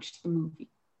even watch the movie?"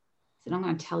 I said, "I'm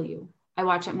going to tell you. I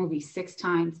watched that movie 6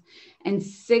 times, and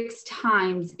 6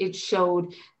 times it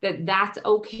showed that that's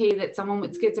okay, that someone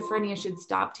with schizophrenia should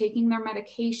stop taking their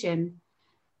medication,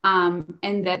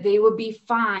 and that they would be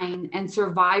fine and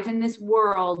survive in this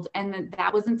world, and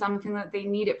that wasn't something that they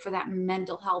needed for that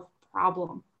mental health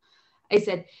problem." I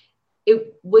said,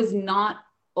 it was not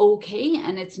okay,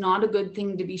 and it's not a good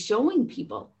thing to be showing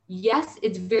people. Yes,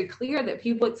 it's very clear that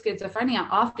people with schizophrenia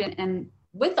often, and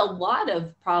with a lot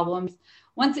of problems,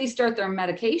 once they start their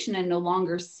medication and no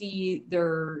longer see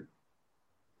their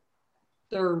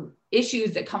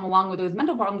issues that come along with those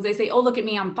mental problems, they say, "Oh, look at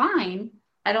me, I'm fine.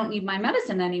 I don't need my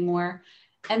medicine anymore."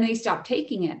 And they stop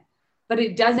taking it. But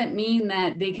it doesn't mean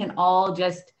that they can all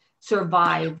just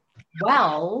survive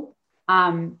well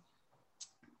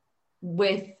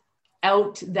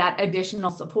without that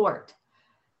additional support.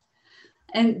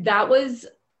 And that was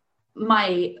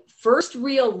my first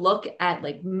real look at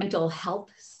like mental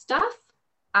health stuff.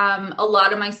 A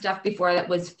lot of my stuff before that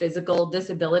was physical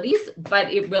disabilities,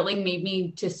 but it really made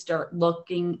me to start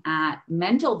looking at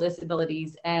mental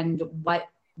disabilities and what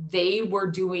they were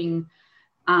doing,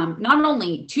 not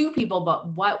only to people, but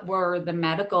what were the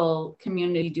medical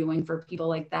community doing for people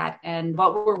like that? And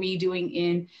what were we doing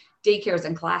in daycares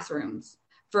and classrooms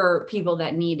for people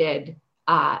that needed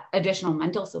additional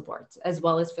mental supports as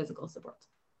well as physical supports?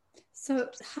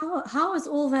 So how has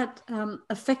all that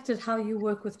affected how you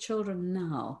work with children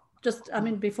now? Just, I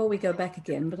mean, before we go back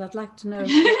again, but I'd like to know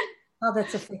how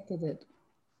that's affected it.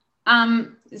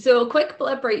 So a quick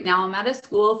blip right now. I'm at a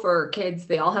school for kids.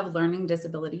 They all have learning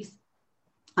disabilities,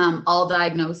 all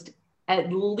diagnosed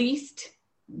at least.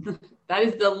 That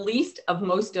is the least of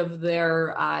most of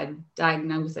their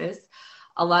diagnosis.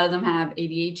 A lot of them have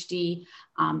ADHD.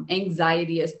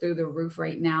 Anxiety is through the roof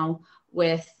right now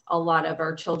with a lot of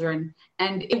our children.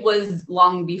 And it was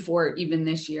long before even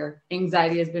this year.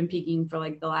 Anxiety has been peaking for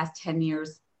like the last 10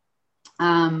 years.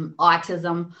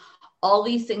 Autism, all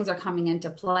these things are coming into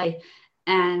play.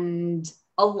 And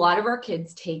a lot of our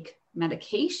kids take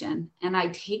medication. And I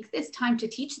take this time to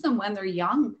teach them when they're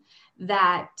young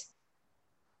that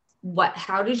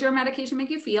how does your medication make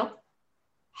you feel?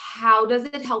 How does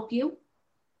it help you?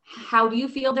 How do you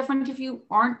feel different if you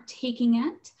aren't taking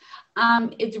it?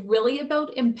 It's really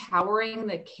about empowering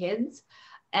the kids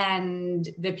and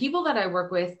the people that I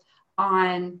work with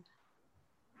on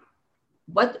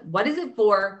what is it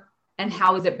for and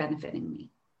how is it benefiting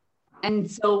me? And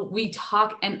so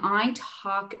I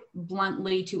talk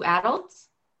bluntly to adults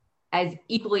as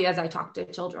equally as I talk to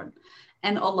children.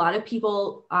 And a lot of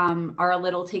people are a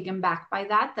little taken back by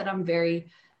that I'm very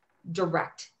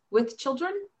direct with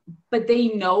children, but they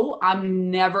know I'm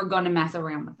never going to mess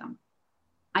around with them.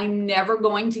 I'm never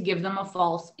going to give them a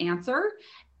false answer.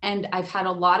 And I've had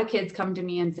a lot of kids come to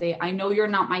me and say, "I know you're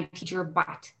not my teacher,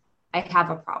 but I have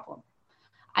a problem.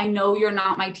 I know you're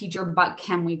not my teacher, but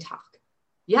can we talk?"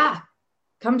 Yeah,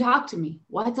 come talk to me.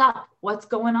 What's up? What's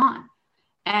going on?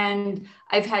 And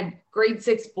I've had grade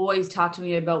 6 boys talk to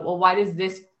me about, "Well, why does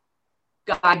this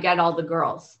guy get all the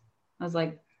girls?" I was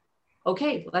like,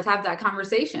 okay, let's have that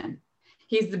conversation.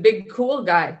 He's the big cool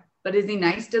guy, but is he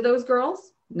nice to those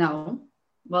girls? No.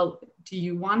 Well, do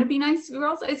you want to be nice to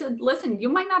girls? I said, listen, you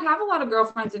might not have a lot of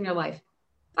girlfriends in your life.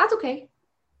 That's okay.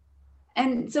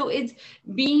 And so it's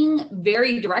being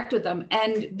very direct with them,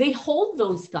 and they hold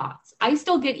those thoughts. I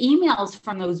still get emails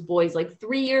from those boys like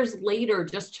 3 years later,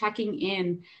 just checking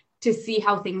in to see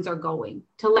how things are going,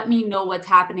 to let me know what's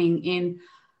happening in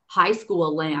high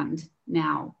school land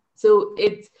now. So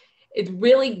it's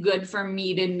really good for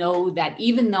me to know that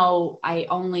even though I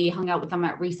only hung out with them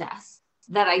at recess,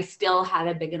 that I still had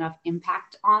a big enough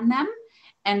impact on them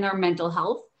and their mental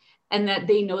health, and that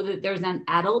they know that there's an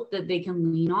adult that they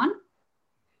can lean on.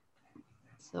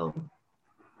 So,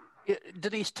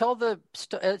 Denise,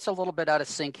 it's a little bit out of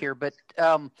sync here, but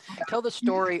tell the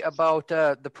story about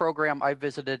the program I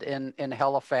visited in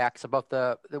Halifax about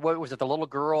what was it, the little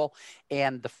girl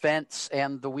and the fence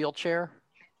and the wheelchair?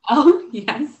 Oh,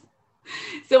 yes.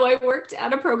 So I worked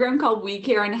at a program called We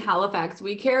Care in Halifax.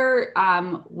 We Care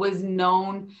was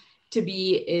known to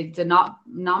be, it's a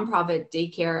nonprofit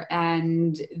daycare,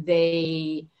 and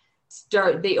they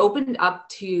they opened up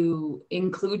to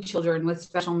include children with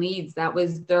special needs. That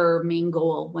was their main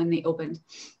goal when they opened.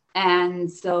 And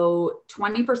so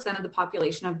 20% of the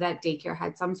population of that daycare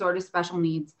had some sort of special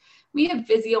needs. We had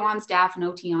physio on staff and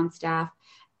OT on staff.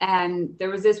 And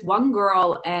there was this one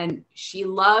girl, and she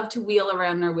loved to wheel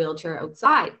around in her wheelchair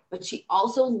outside, but she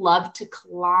also loved to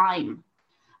climb.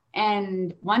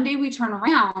 And one day we turn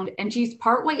around and she's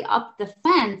partway up the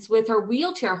fence with her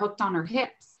wheelchair hooked on her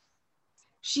hips.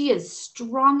 She is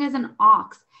strong as an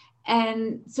ox.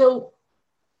 And so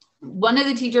one of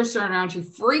the teachers turned around, she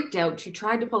freaked out. She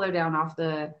tried to pull her down off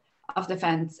the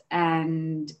fence,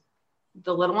 and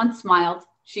the little one smiled,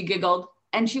 she giggled,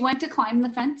 and she went to climb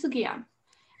the fence again.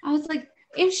 I was like,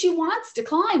 if she wants to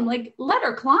climb, like, let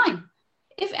her climb.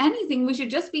 If anything, we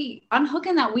should just be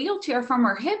unhooking that wheelchair from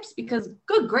her hips, because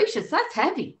good gracious, that's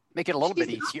heavy. Make it a little bit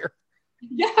easier.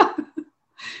 Yeah.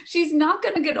 She's not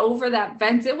going to get over that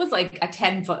fence. It was like a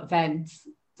 10-foot fence,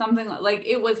 something like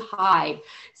it was high.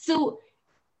 So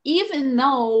even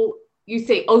though you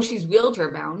say, oh, she's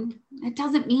wheelchair bound, it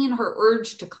doesn't mean her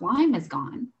urge to climb is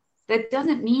gone. That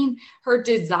doesn't mean her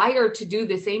desire to do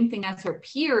the same thing as her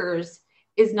peers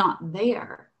is not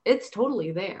there. It's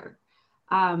totally there.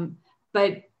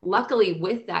 But luckily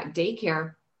with that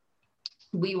daycare,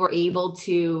 we were able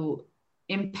to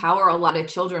empower a lot of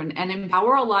children and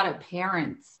empower a lot of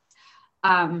parents.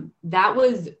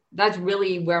 That's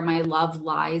really where my love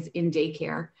lies in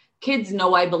daycare. Kids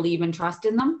know I believe and trust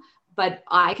in them, but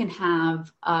I can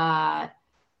have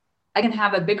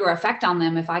a bigger effect on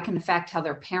them if I can affect how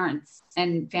their parents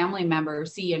and family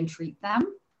members see and treat them.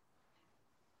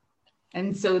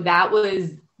 And so that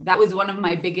was one of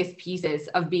my biggest pieces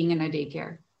of being in a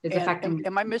daycare.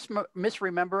 Am I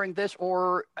misremembering this,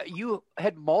 or you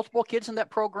had multiple kids in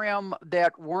that program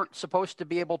that weren't supposed to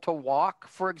be able to walk,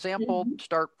 for example,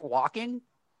 start walking?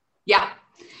 Yeah,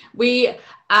 we,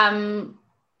 and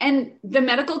the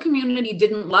medical community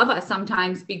didn't love us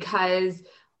sometimes because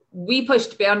we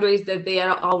pushed boundaries that they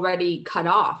had already cut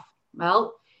off.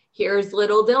 Well, here's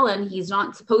little Dylan. He's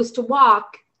not supposed to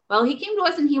walk. Well, he came to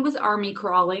us and he was army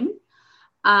crawling.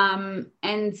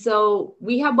 And so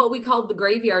we have what we called the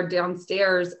graveyard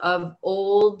downstairs of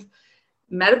old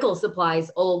medical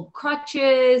supplies, old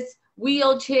crutches,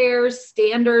 wheelchairs,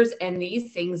 standers, and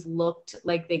these things looked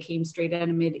like they came straight out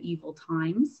of medieval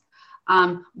times.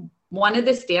 One of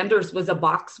the standers was a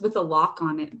box with a lock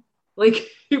on it. Like,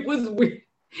 it was weird.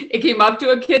 It came up to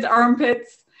a kid's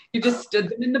armpits. You just stood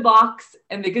them in the box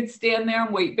and they could stand there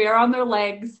and weight bear on their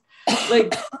legs.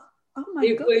 Like, oh my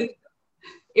God.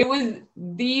 It was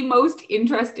the most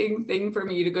interesting thing for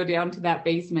me to go down to that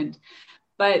basement.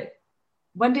 But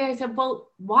one day I said,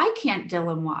 well, why can't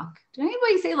Dylan walk? Did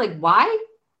anybody say, like, why?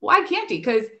 Why can't he?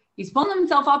 Because he's pulling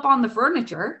himself up on the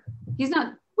furniture. He's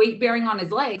not weight bearing on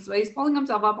his legs, but he's pulling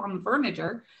himself up on the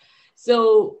furniture.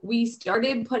 So we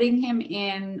started putting him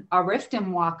in a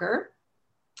Riften walker.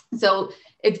 So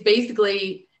it's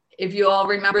basically, if you all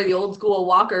remember the old school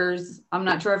walkers, I'm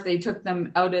not sure if they took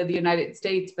them out of the United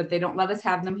States, but they don't let us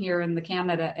have them here in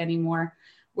Canada anymore,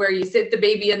 where you sit the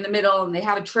baby in the middle and they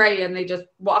have a tray and they just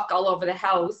walk all over the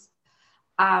house.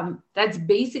 That's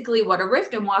basically what a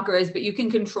Riften walker is, but you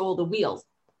can control the wheels.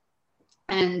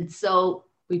 And so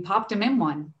we popped him in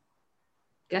one.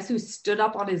 Guess who stood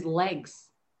up on his legs?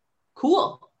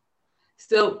 Cool.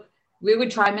 So we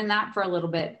would try him in that for a little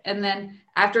bit. And then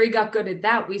after he got good at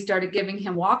that, we started giving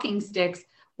him walking sticks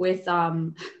with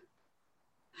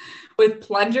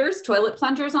plungers, toilet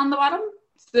plungers on the bottom,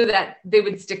 so that they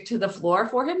would stick to the floor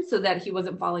for him so that he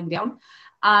wasn't falling down.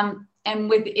 And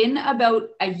within about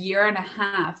a year and a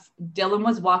half, Dylan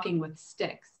was walking with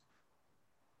sticks.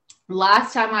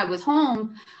 Last time I was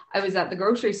home, I was at the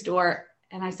grocery store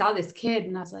and I saw this kid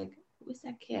and I was like, who is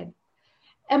that kid?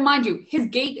 And mind you, his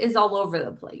gait is all over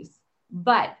the place.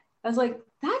 But I was like,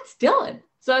 that's Dylan.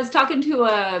 So I was talking to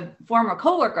a former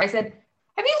coworker. I said,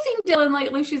 have you seen Dylan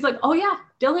lately? She's like, oh yeah,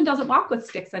 Dylan doesn't walk with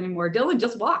sticks anymore. Dylan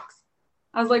just walks.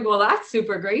 I was like, well, that's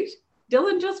super great.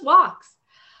 Dylan just walks.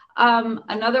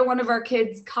 Another one of our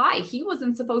kids, Kai, he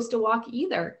wasn't supposed to walk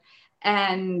either.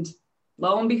 And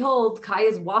lo and behold, Kai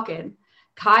is walking.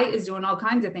 Kai is doing all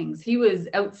kinds of things. He was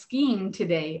out skiing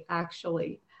today,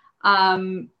 actually.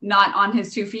 Not on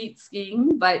his 2 feet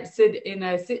skiing, but sit in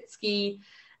a sit ski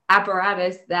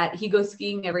apparatus that he goes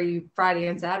skiing every Friday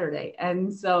and Saturday.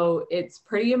 And so it's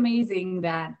pretty amazing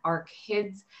that our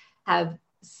kids have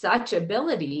such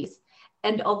abilities.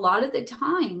 And a lot of the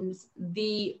times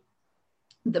the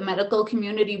medical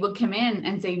community would come in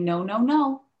and say,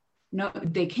 no,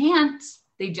 they can't,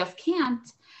 they just can't.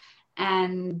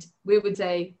 And we would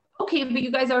say, okay, but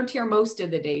you guys aren't here most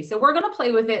of the day. So we're going to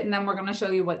play with it, and then we're going to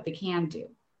show you what they can do.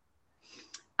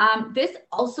 This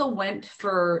also went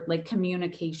for like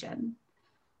communication.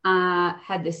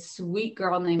 Had this sweet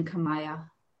girl named Kamaya.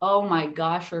 Oh my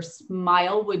gosh, her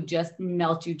smile would just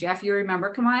melt you. Jeff, you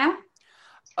remember Kamaya?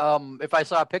 If I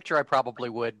saw a picture, I probably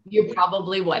would. You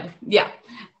probably would. Yeah.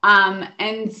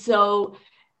 And so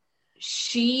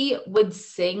she would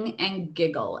sing and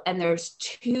giggle. And there's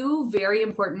two very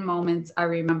important moments I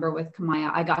remember with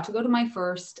Kamaya. I got to go to my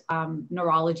first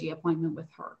neurology appointment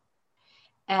with her.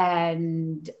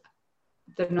 And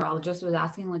the neurologist was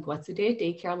asking, like, what's the day at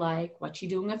daycare like? What's she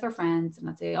doing with her friends? And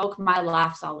I'd say, oh, Kamaya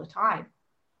laughs all the time.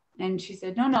 And she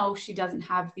said, no, she doesn't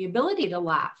have the ability to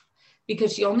laugh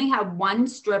because she only had one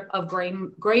strip of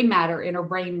gray matter in her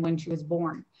brain when she was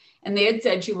born. And they had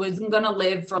said she wasn't going to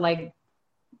live for like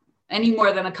any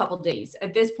more than a couple days.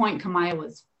 At this point, Kamaya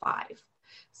was 5.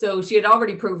 So she had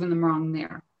already proven them wrong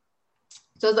there.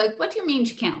 So I was like, what do you mean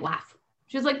she can't laugh?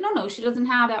 She was like, no, she doesn't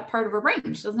have that part of her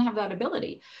brain. She doesn't have that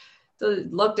ability. So I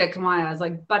looked at Kamaya. I was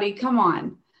like, buddy, come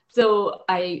on. So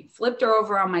I flipped her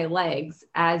over on my legs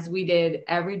as we did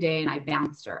every day, and I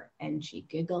bounced her, and she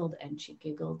giggled and she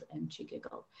giggled and she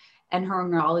giggled. And her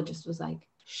neurologist was like,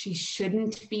 she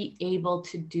shouldn't be able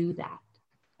to do that.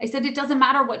 I said, it doesn't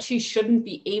matter what she shouldn't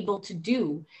be able to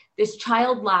do. This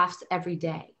child laughs every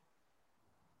day.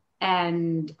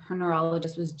 And her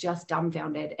neurologist was just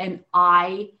dumbfounded. And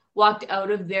I walked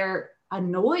out of there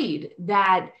annoyed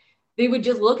that they would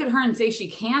just look at her and say she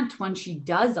can't when she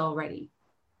does already.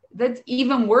 That's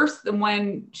even worse than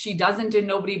when she doesn't and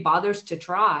nobody bothers to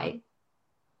try.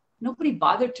 Nobody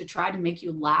bothered to try to make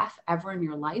you laugh ever in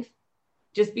your life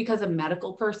just because a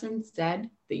medical person said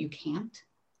that you can't.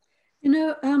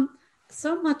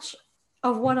 So much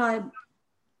of what I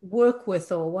work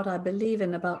with or what I believe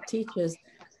in about teachers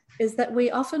is that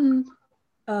we often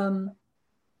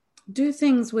do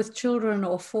things with children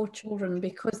or for children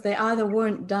because they either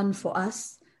weren't done for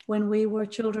us when we were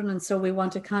children, and so we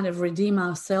want to kind of redeem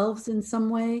ourselves in some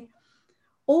way,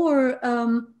 or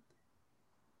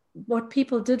what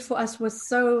people did for us was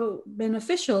so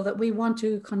beneficial that we want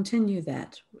to continue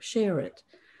that, share it.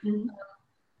 Mm-hmm.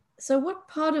 So what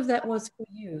part of that was for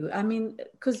you? I mean,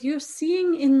 because you're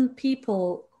seeing in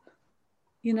people,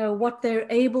 what they're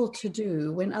able to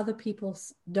do when other people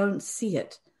don't see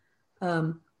it.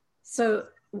 So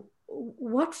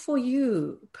what for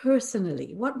you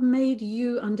personally, what made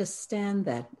you understand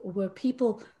that? Were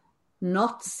people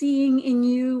not seeing in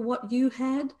you what you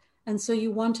had, and so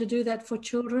you want to do that for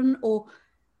children? Or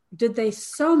did they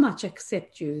so much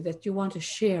accept you that you want to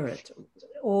share it,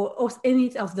 or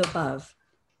any of the above?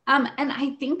 And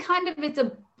I think kind of it's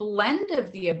a blend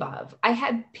of the above. I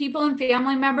had people and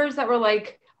family members that were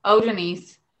like, oh,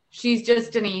 Denise, she's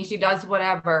just Denise. She does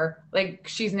whatever. Like,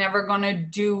 she's never going to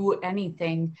do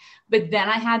anything. But then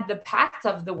I had the Pats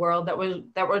of the world that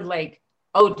were like,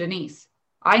 oh, Denise,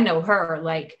 I know her.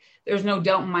 Like, there's no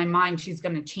doubt in my mind she's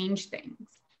going to change things.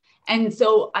 And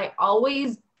so I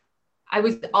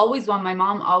was always one. My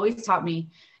mom always taught me,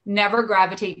 never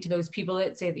gravitate to those people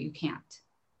that say that you can't.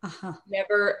 Uh-huh.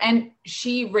 Never. And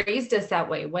she raised us that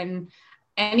way. When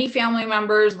any family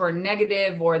members were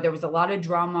negative or there was a lot of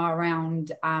drama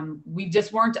around, we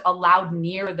just weren't allowed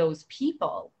near those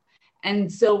people.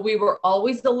 And so we were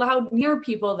always allowed near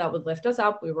people that would lift us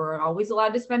up. We were always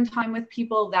allowed to spend time with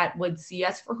people that would see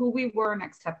us for who we were and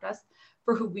accept us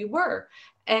for who we were.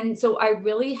 And so I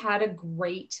really had a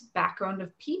great background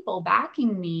of people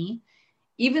backing me,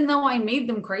 even though I made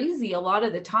them crazy a lot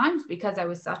of the times because I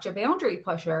was such a boundary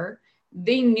pusher.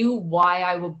 They knew why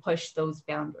I would push those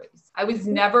boundaries. I was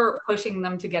never pushing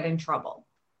them to get in trouble.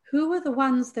 Who were the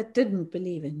ones that didn't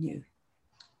believe in you?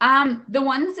 The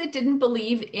ones that didn't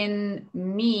believe in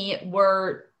me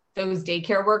were those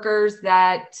daycare workers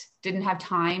that didn't have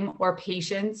time or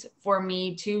patience for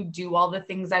me to do all the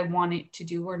things I wanted to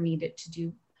do or needed to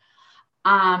do.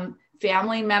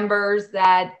 Family members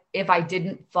that if I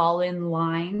didn't fall in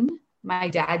line, my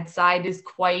dad's side is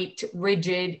quite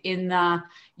rigid in the,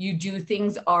 you do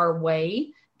things our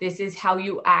way. This is how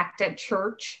you act at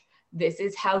church. This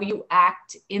is how you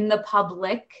act in the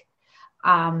public.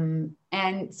 And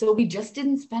so we just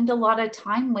didn't spend a lot of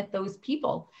time with those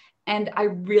people. And I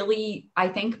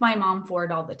thank my mom for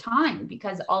it all the time,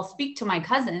 because I'll speak to my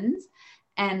cousins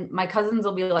and my cousins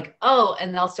will be like, oh,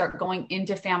 and they'll start going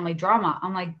into family drama.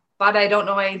 I'm like, but I don't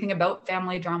know anything about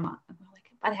family drama. And they're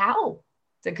like, but how?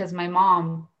 It's because my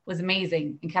mom was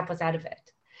amazing and kept us out of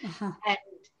it. Uh-huh. And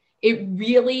it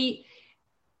really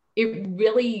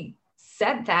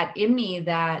said that in me,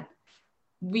 that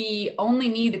we only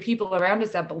need the people around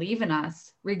us that believe in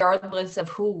us, regardless of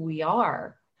who we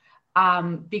are.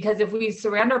 Because if we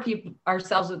surround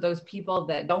ourselves with those people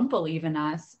that don't believe in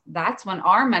us, that's when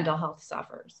our mental health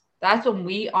suffers. That's when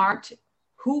we aren't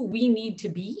who we need to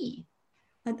be.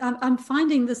 And I'm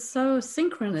finding this so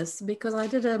synchronous because I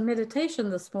did a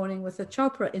meditation this morning with the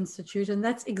Chopra Institute, and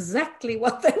that's exactly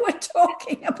what they were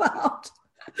talking about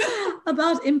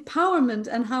empowerment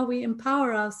and how we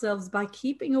empower ourselves by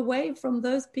keeping away from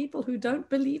those people who don't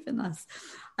believe in us.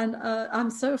 And I'm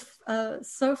so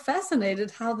fascinated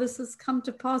how this has come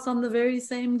to pass on the very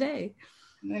same day.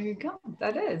 There you go.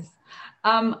 That is.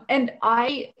 And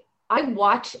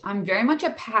I'm very much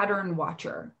a pattern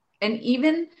watcher. And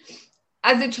even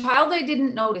as a child, I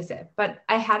didn't notice it, but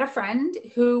I had a friend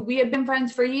who we had been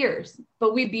friends for years,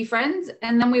 but we'd be friends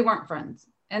and then we weren't friends.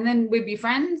 And then we'd be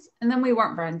friends and then we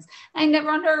weren't friends. I never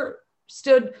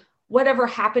understood whatever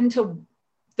happened to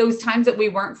those times that we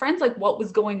weren't friends, like what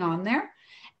was going on there.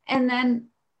 And then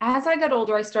as I got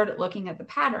older, I started looking at the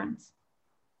patterns.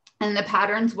 And the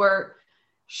patterns were,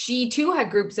 she too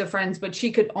had groups of friends, but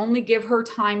she could only give her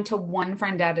time to one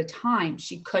friend at a time.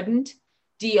 She couldn't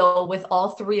deal with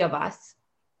all three of us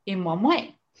in one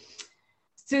way.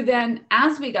 So then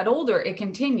as we got older, it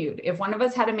continued. If one of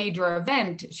us had a major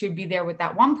event, she'd be there with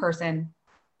that one person,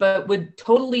 but would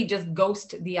totally just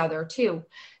ghost the other two.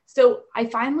 So I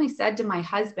finally said to my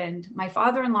husband, my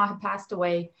father-in-law had passed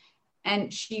away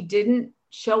and she didn't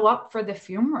show up for the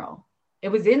funeral. It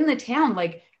was in the town,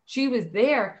 like she was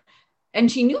there and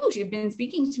she knew she'd been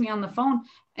speaking to me on the phone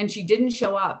and she didn't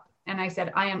show up. And I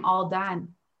said, I am all done.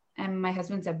 And my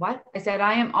husband said, what? I said,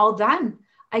 I am all done.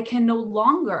 I can no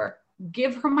longer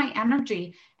give her my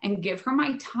energy and give her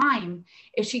my time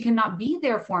if she cannot be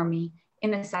there for me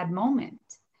in a sad moment.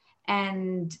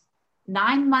 And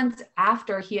 9 months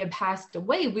after he had passed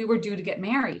away, we were due to get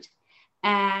married.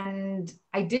 And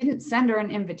I didn't send her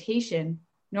an invitation,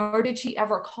 nor did she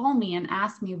ever call me and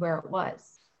ask me where it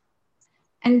was.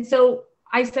 And so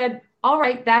I said, all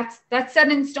right, that's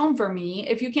set in stone for me.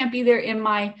 If you can't be there in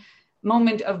my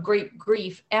moment of great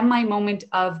grief and my moment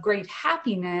of great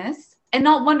happiness, and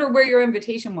not wonder where your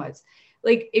invitation was.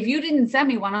 Like, if you didn't send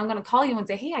me one, I'm going to call you and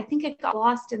say, hey, I think it got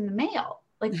lost in the mail.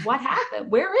 Like, what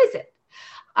happened? Where is it?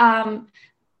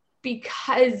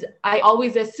 Because I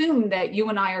always assumed that you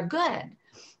and I are good.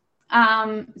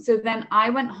 So then I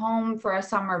went home for a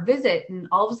summer visit and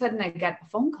all of a sudden I get a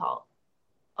phone call.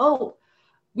 Oh,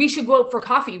 we should go out for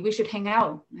coffee. We should hang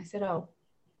out. And I said, oh,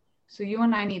 so you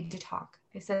and I need to talk.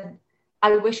 I said,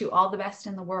 I wish you all the best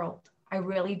in the world. I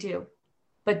really do.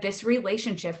 But this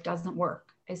relationship doesn't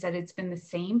work. I said, it's been the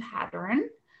same pattern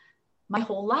my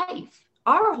whole life,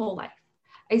 our whole life.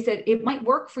 I said, it might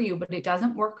work for you, but it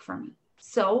doesn't work for me.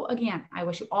 So again, I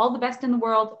wish you all the best in the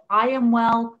world. I am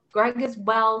well. Greg is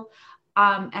well.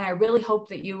 And I really hope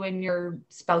that you and your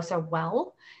spouse are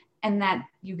well and that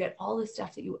you get all the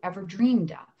stuff that you ever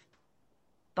dreamed of.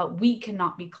 But we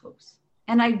cannot be close.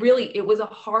 And it was a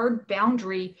hard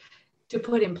boundary to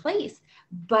put in place,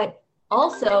 but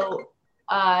also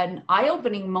an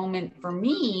eye-opening moment for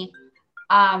me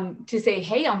to say,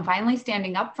 hey, I'm finally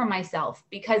standing up for myself.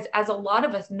 Because as a lot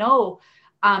of us know,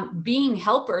 being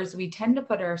helpers, we tend to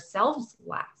put ourselves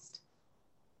last.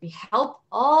 We help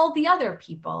all the other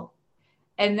people.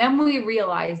 And then we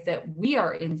realize that we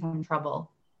are in some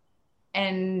trouble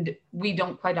and we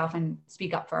don't quite often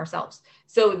speak up for ourselves.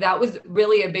 So that was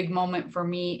really a big moment for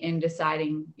me in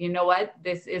deciding, you know what,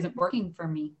 this isn't working for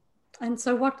me. And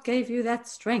so what gave you that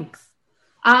strength?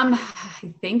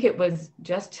 I think it was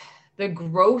just the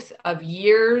growth of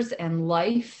years and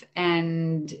life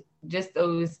and just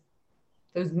those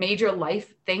major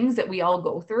life things that we all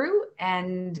go through.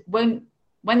 And when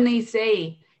they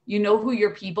say, you know who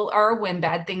your people are when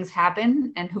bad things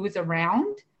happen and who's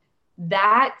around,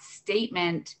 that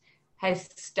statement has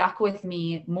stuck with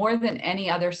me more than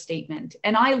any other statement.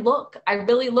 And I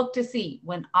really look to see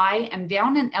when I am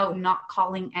down and out, not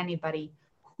calling anybody,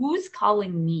 who's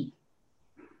calling me?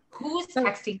 Who's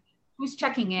texting? Who's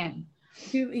checking in?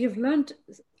 You've learned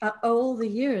all the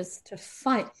years to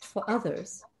fight for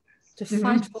others, to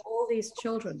fight for all these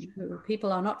children who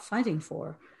people are not fighting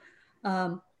for.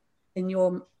 In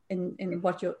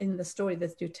the story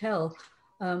that you tell,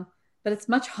 but it's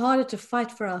much harder to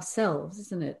fight for ourselves,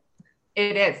 isn't it?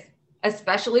 It is,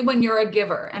 especially when you're a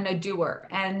giver and a doer.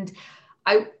 And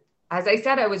as I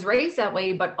said, I was raised that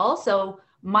way, but also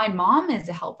my mom is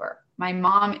a helper. My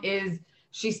mom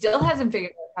she still hasn't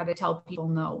figured out how to tell people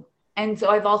no. And so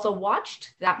I've also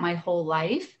watched that my whole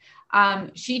life.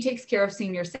 She takes care of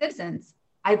senior citizens.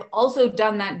 I've also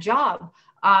done that job.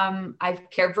 I've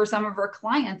cared for some of her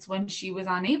clients when she was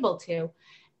unable to.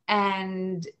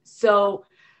 And so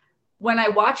when I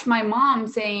watch my mom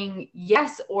saying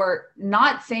yes or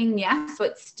not saying yes,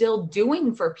 but still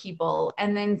doing for people,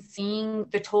 and then seeing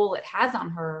the toll it has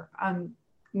on her,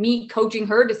 me coaching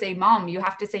her to say, Mom, you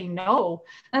have to say no.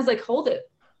 And I was like, hold it.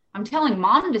 I'm telling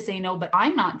Mom to say no, but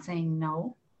I'm not saying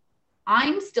no.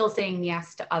 I'm still saying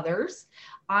yes to others.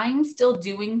 I'm still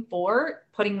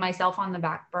putting myself on the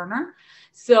back burner.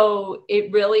 So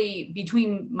it really,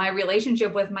 between my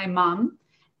relationship with my mom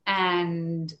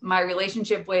and my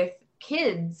relationship with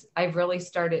kids, I've really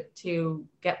started to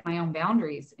get my own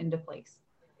boundaries into place.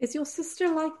 Is your sister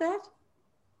like that?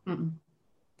 Mm-mm.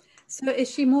 So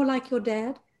is she more like your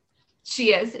dad?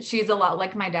 She is. She's a lot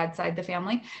like my dad's side of the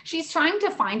family. She's trying to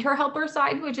find her helper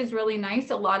side, which is really nice.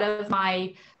 A lot of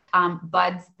my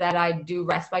buds that I do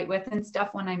respite with and stuff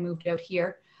when I moved out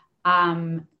here,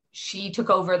 she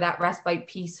took over that respite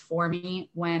piece for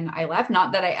me when I left.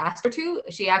 Not that I asked her to.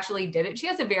 She actually did it. She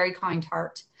has a very kind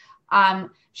heart.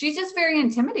 She's just very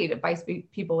intimidated by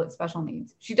people with special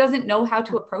needs. She doesn't know how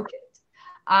to approach it.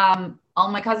 All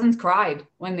my cousins cried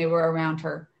when they were around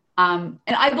her. And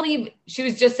I believe she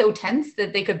was just so tense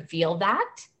that they could feel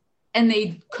that and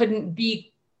they couldn't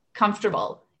be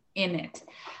comfortable in it.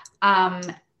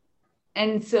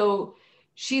 And so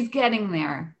she's getting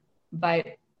there,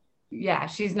 but yeah,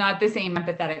 she's not the same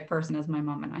empathetic person as my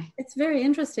mom and I. It's very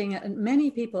interesting. Many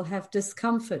people have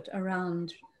discomfort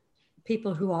around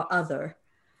people who are other.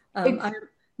 I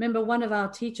remember one of our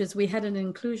teachers, we had an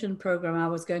inclusion program I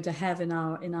was going to have in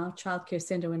our childcare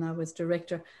center when I was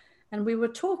director. And we were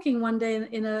talking one day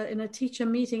in a teacher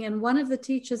meeting, and one of the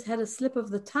teachers had a slip of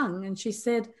the tongue, and she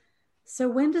said, "So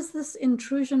when does this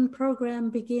intrusion program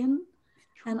begin?"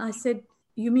 And I said,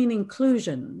 "You mean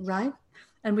inclusion, right?"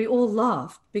 And we all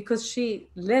laughed because she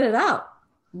let it out,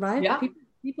 right? Yeah.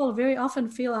 People very often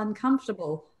feel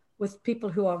uncomfortable with people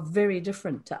who are very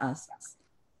different to us.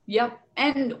 Yep.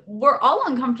 And we're all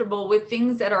uncomfortable with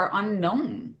things that are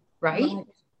unknown, right?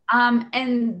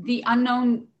 And the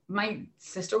unknown, my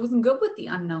sister wasn't good with the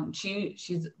unknown.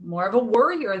 She's more of a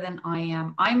worrier than I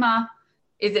am.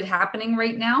 Is it happening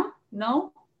right now?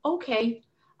 No? Okay.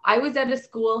 I was at a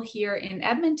school here in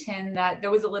Edmonton that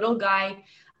there was a little guy,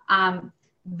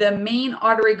 the main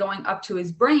artery going up to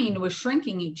his brain was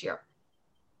shrinking each year.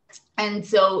 And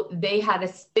so they had a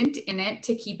stent in it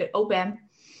to keep it open.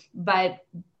 But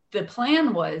the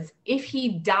plan was if he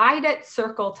died at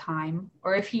circle time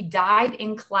or if he died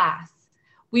in class,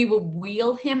 we would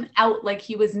wheel him out like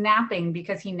he was napping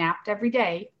because he napped every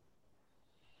day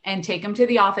and take him to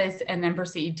the office and then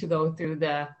proceed to go through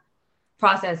the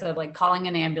process of like calling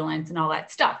an ambulance and all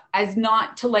that stuff, as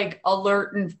not to like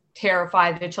alert and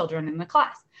terrify the children in the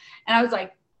class. And I was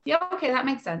like, yeah, okay, that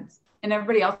makes sense. And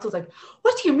everybody else was like,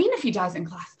 what do you mean if he dies in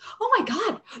class? Oh my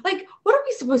God, like, what are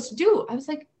we supposed to do? I was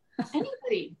like,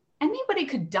 anybody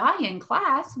could die in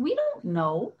class. We don't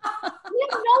know. We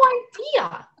have no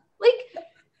idea. Like,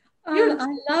 I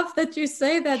love that you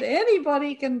say that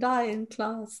anybody can die in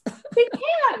class. They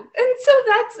can. And so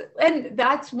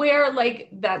that's where like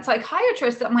that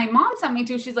psychiatrist that my mom sent me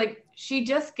to, she's like, she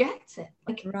just gets it.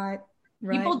 Like, right.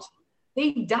 People,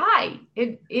 they die.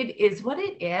 It is what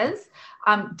it is.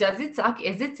 Does it suck?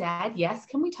 Is it sad? Yes.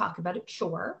 Can we talk about it?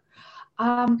 Sure.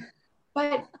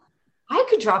 But I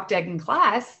could drop dead in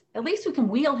class. At least we can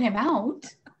wheel him out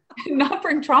and not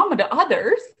bring trauma to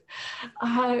others.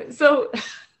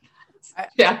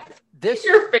 Yeah,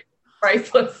 your face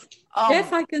priceless.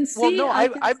 Jeff, I can see. Well, no,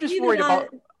 I'm just worried about.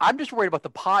 I'm just worried about the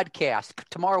podcast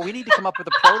tomorrow. We need to come up with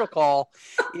a protocol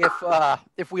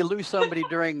if we lose somebody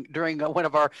during one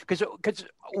of our because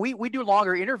we do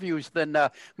longer interviews than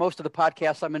most of the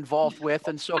podcasts I'm involved with,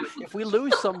 and so if we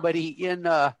lose somebody in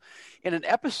an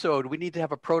episode, we need to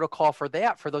have a protocol for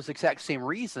that for those exact same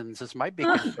reasons. Is my big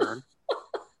concern.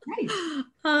 Right.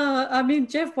 I mean,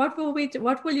 Jeff, what will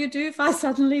you do if I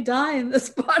suddenly die in this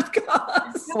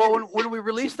podcast? Well, when we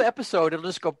release the episode, it'll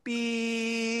just go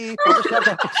beep. We'll just have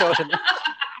the episode.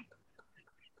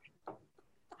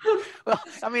 Well,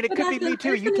 I mean, it could be me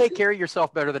too. You take care of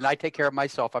yourself better than I take care of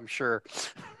myself, I'm sure.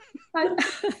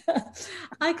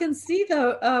 I can see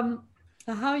though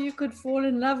how you could fall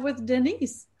in love with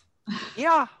Denise.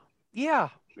 Yeah.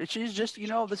 She's just,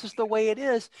 this is the way it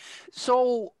is.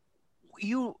 So.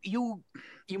 You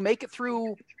make it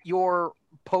through your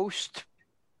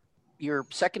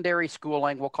secondary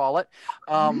schooling, we'll call it.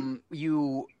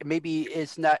 Maybe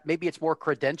it's more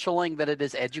credentialing than it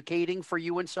is educating for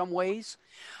you in some ways.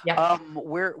 Yeah.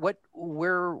 What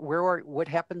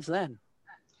happens then?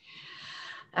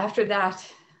 After that,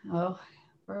 where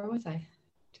was I?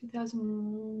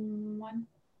 2001,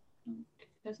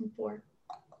 2004.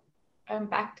 I'm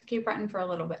back to Cape Breton for a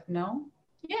little bit. No?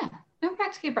 Yeah. I went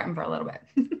back to Cape Breton for a little bit.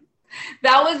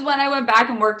 That was when I went back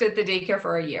and worked at the daycare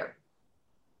for a year.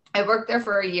 I worked there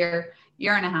for a year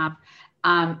and a half.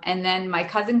 And then my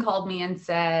cousin called me and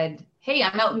said, hey,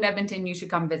 I'm out in Edmonton. You should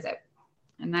come visit.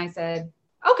 And I said,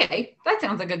 okay, that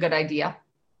sounds like a good idea.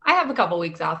 I have a couple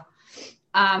weeks off.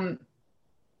 Did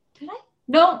I?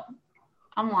 No,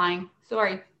 I'm lying.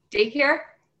 Sorry. Daycare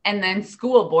and then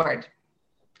school board,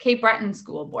 Cape Breton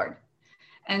school board.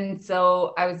 And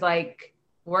so I was like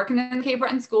working in the Cape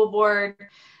Breton school board.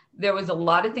 There was a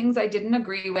lot of things I didn't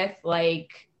agree with,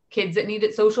 like kids that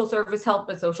needed social service help,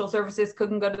 but social services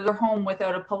couldn't go to their home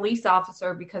without a police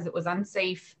officer because it was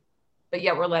unsafe. But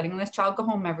yet we're letting this child go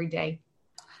home every day.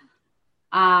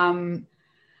 And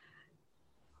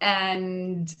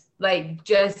like,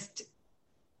 just,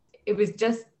 it was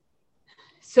just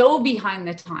so behind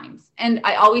the times. And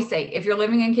I always say, if you're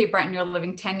living in Cape Breton, you're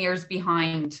living 10 years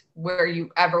behind where you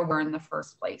ever were in the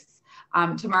first place.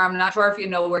 Tamara, I'm not sure if you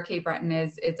know where Cape Breton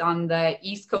is. It's on the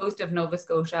east coast of Nova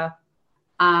Scotia.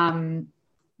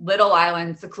 Little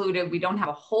island, secluded. We don't have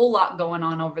a whole lot going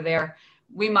on over there.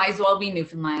 We might as well be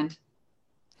Newfoundland.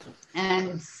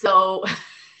 And so,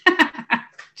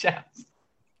 Jeff.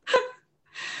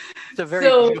 It's a very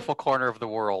beautiful corner of the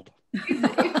world. It's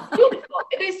beautiful.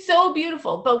 It is so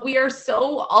beautiful, but we are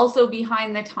so also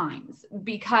behind the times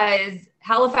because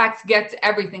Halifax gets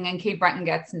everything and Cape Breton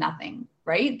gets nothing,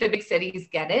 right? The big cities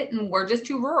get it, and we're just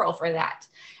too rural for that.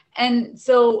 And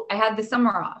so I had the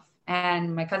summer off,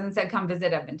 and my cousin said, come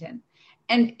visit Edmonton.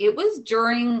 And it was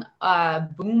during a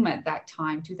boom at that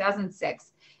time,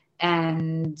 2006.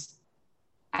 And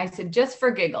I said, just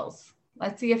for giggles,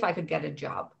 let's see if I could get a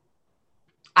job.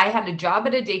 I had a job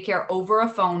at a daycare over a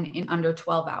phone in under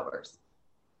 12 hours.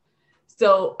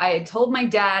 So I had told my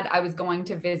dad I was going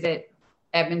to visit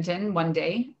Edmonton one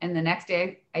day. And the next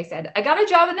day I said, I got a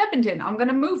job in Edmonton. I'm going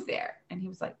to move there. And he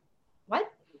was like,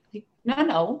 what? Like,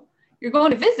 no, you're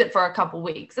going to visit for a couple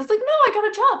weeks. I was like, no, I got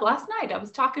a job last night. I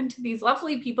was talking to these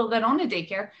lovely people that own a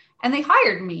daycare and they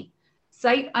hired me.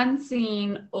 Sight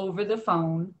unseen, over the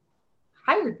phone,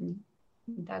 hired me.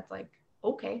 That's like,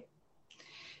 okay.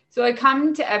 So I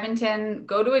come to Edmonton,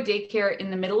 go to a daycare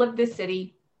in the middle of the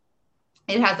city.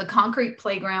 It has a concrete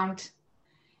playground.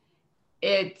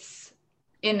 It's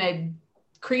in a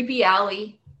creepy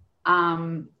alley.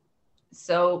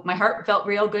 So my heart felt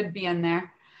real good being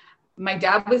there. My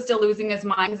dad was still losing his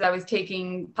mind because I was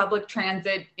taking public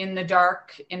transit in the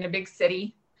dark in a big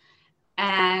city.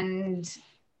 And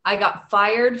I got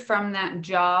fired from that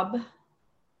job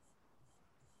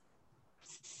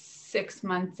 6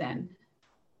 months in.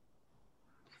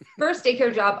 First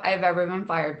daycare job I've ever been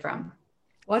fired from.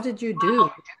 What did you do?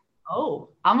 Oh,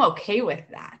 I'm okay with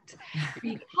that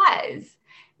because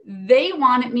they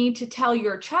wanted me to tell you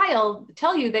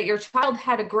that your child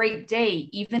had a great day,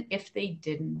 even if they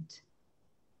didn't.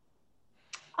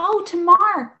 Oh,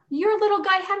 Tamar, your little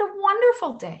guy had a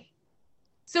wonderful day.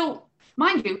 So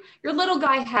mind you, your little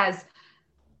guy has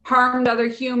harmed other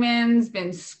humans,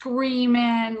 been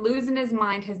screaming, losing his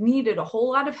mind, has needed a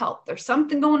whole lot of help. There's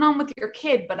something going on with your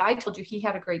kid, but I told you he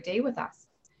had a great day with us.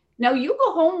 Now you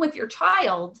go home with your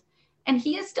child and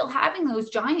he is still having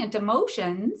those giant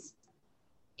emotions.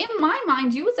 In my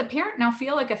mind, you as a parent now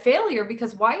feel like a failure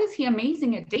because why is he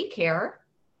amazing at daycare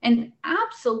and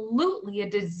absolutely a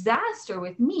disaster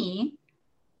with me?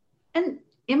 And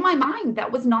in my mind,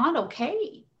 that was not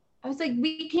okay. I was like,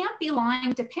 we can't be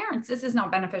lying to parents. This is not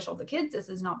beneficial to kids. This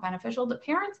is not beneficial to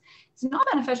parents. It's not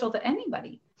beneficial to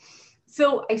anybody.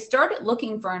 So I started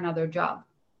looking for another job,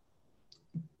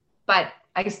 but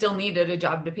I still needed a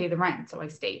job to pay the rent. So I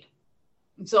stayed.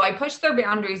 So I pushed their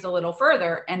boundaries a little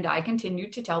further and I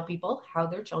continued to tell people how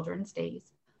their children's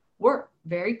days were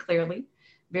very clearly,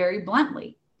 very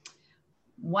bluntly.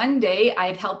 One day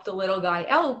I'd helped a little guy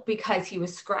out because he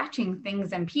was scratching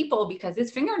things and people because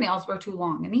his fingernails were too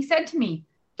long. And he said to me,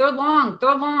 they're long.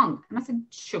 And I said,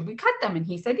 should we cut them? And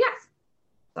he said, yes.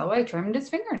 So I trimmed his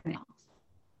fingernails.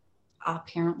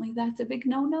 Apparently that's a big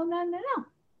no.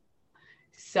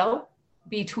 So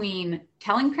between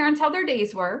telling parents how their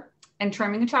days were and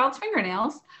trimming a child's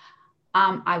fingernails,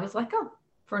 I was let go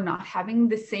for not having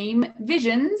the same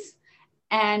visions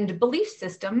and belief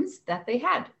systems that they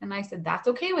had. And I said, that's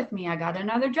okay with me. I got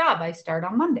another job. I start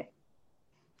on Monday.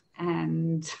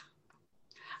 And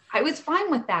I was fine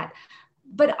with that.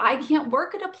 But I can't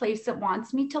work at a place that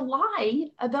wants me to lie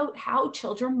about how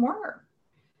children were.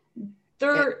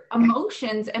 Their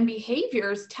emotions and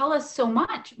behaviors tell us so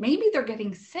much. Maybe they're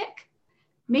getting sick.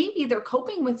 Maybe they're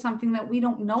coping with something that we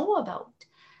don't know about.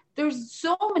 There's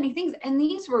so many things. And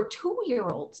these were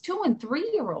 2-year-olds, 2 and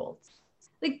 3-year-olds.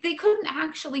 Like they couldn't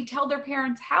actually tell their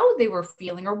parents how they were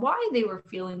feeling or why they were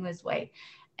feeling this way.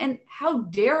 And how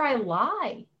dare I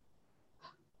lie?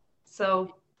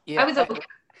 So yeah, I was okay.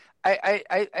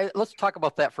 I let's talk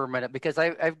about that for a minute, because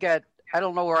I've got, I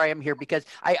don't know where I am here, because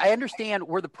I understand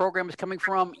where the program is coming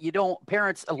from. You don't,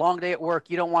 parents, a long day at work,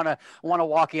 you don't want to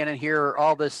walk in and hear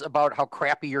all this about how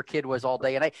crappy your kid was all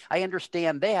day. And I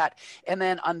understand that. And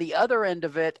then on the other end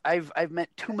of it, I've met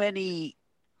too many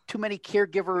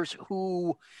caregivers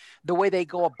who, the way they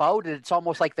go about it, it's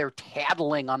almost like they're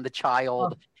tattling on the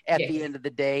child at the end of the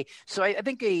day. So I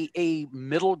think a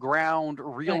middle ground,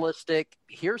 realistic,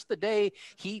 here's the day.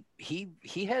 He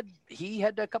had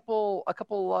a couple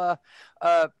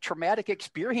traumatic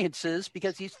experiences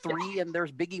because he's 3 and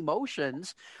there's big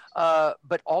emotions.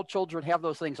 But all children have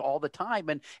those things all the time,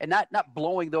 and not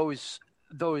blowing those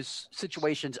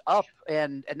situations up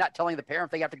and not telling the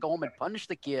parent they have to go home and punish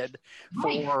the kid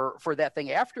for that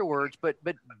thing afterwards. But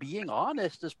being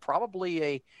honest is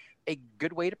probably a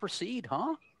good way to proceed,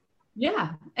 huh?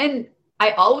 Yeah. And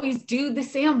I always do the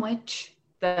sandwich,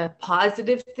 the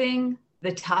positive thing,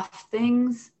 the tough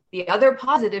things, the other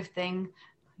positive thing,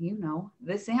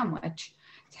 the sandwich.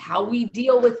 It's how we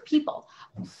deal with people.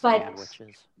 But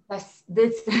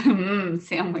this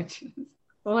sandwiches.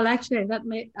 Well, actually,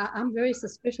 I'm very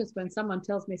suspicious when someone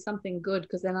tells me something good,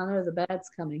 because then I know the bad's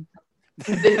coming.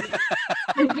 But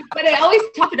I always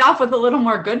top it off with a little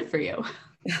more good for you.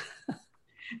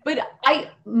 But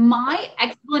my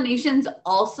explanations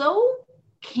also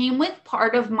came with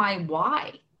part of my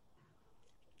why.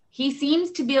 He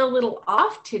seems to be a little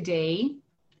off today.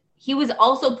 He was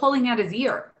also pulling at his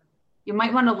ear. You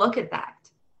might want to look at that.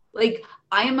 Like,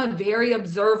 I am a very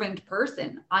observant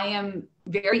person. I am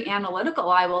very analytical.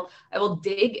 I will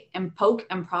dig and poke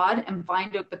and prod and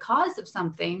find out the cause of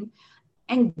something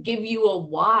and give you a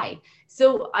why.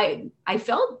 So I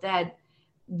felt that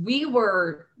we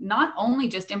were not only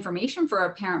just information for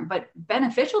a parent, but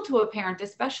beneficial to a parent.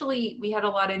 Especially, we had a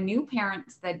lot of new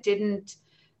parents that didn't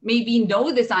maybe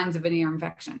know the signs of an ear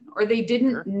infection, or they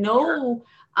didn't know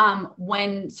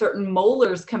when certain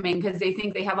molars come in, because they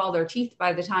think they have all their teeth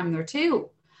by the time they're 2.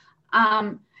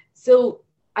 So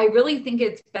I really think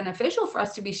it's beneficial for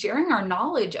us to be sharing our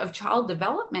knowledge of child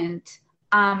development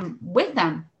with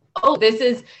them. Oh, this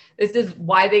is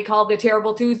why they call the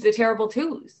terrible twos the terrible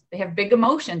twos. They have big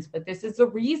emotions, but this is the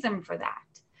reason for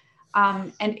that.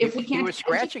 And if we can't, he was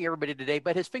scratching everybody today,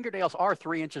 but his fingernails are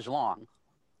 3 inches long.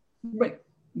 Right.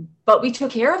 But we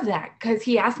took care of that because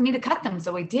he asked me to cut them,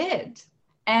 so I did.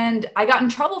 And I got in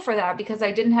trouble for that because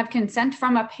I didn't have consent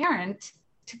from a parent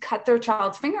to cut their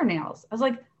child's fingernails. I was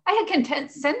like, I had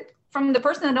consent from the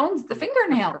person that owns the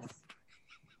fingernails.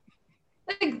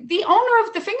 Like, the owner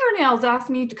of the fingernails asked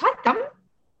me to cut them,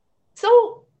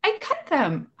 so I cut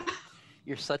them.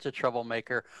 You're such a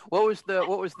troublemaker. What was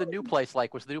the new place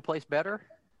like? Was the new place better?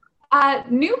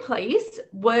 New place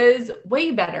was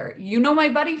way better. You know my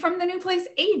buddy from the new place,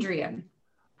 Adrian.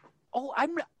 Oh,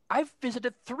 I've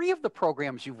visited 3 of the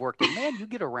programs you've worked in. Man, you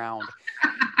get around.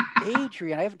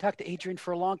 Adrian, I haven't talked to Adrian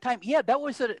for a long time. Yeah, that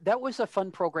was a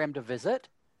fun program to visit.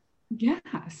 Yeah.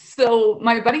 So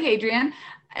my buddy Adrian,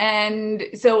 and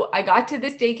so I got to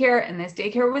this daycare, and this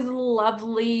daycare was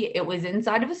lovely. It was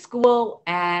inside of a school,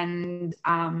 and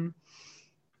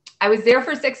I was there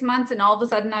for 6 months, and all of a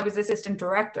sudden I was assistant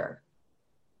director.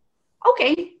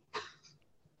 Okay.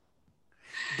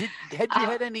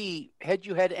 Had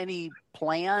you had any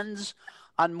plans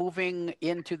on moving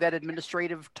into that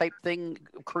administrative type thing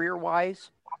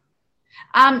career-wise?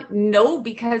 No,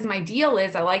 because my deal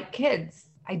is I like kids.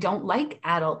 I don't like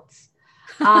adults.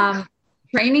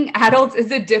 Training adults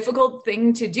is a difficult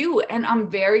thing to do. And I'm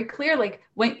very clear, like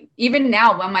even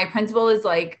now when my principal is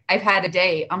like, I've had a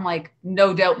day, I'm like,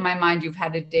 no doubt in my mind, you've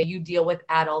had a day. You deal with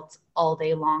adults all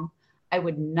day long. I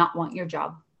would not want your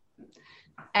job.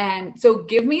 And so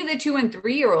give me the 2 and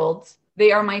 3-year-olds.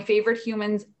 They are my favorite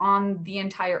humans on the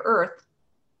entire earth.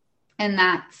 And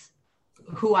that's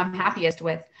who I'm happiest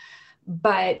with.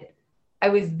 But I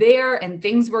was there and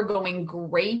things were going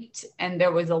great. And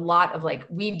there was a lot of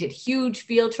we did huge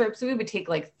field trips. We would take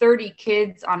 30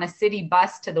 kids on a city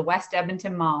bus to the West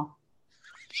Edmonton Mall.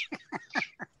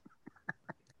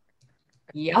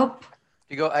 Yep.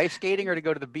 To go ice skating or to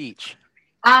go to the beach?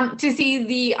 To see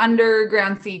the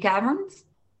underground sea caverns.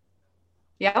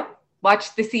 Yep.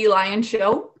 Watch the sea lion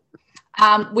show.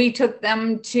 We took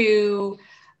them to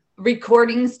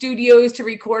recording studios to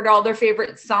record all their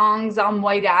favorite songs on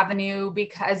White Avenue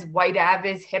because White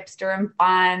Ave is hipster and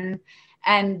fun.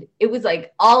 And it was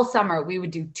all summer. We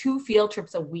would do 2 field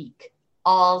trips a week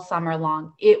all summer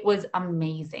long. It was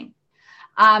amazing.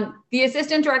 The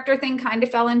assistant director thing kind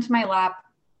of fell into my lap.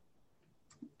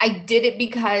 I did it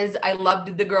because I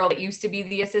loved the girl that used to be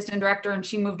the assistant director, and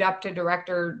she moved up to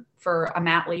director for a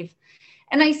mat leave.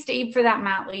 And I stayed for that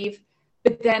mat leave.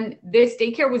 But then this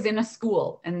daycare was in a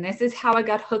school, and this is how I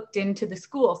got hooked into the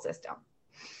school system.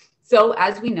 So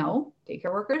as we know,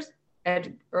 daycare workers,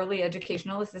 early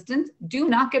educational assistants do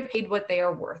not get paid what they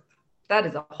are worth. That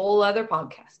is a whole other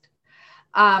podcast.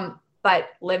 But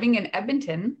living in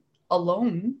Edmonton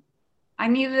alone, I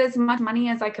needed as much money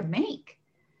as I could make.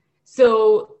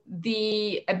 So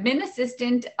the admin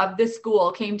assistant of the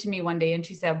school came to me one day and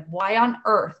she said, why on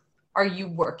earth are you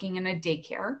working in a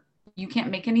daycare? You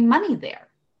can't make any money there.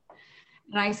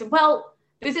 And I said, well,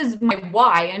 this is my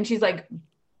why. And she's like,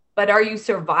 but are you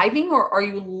surviving or are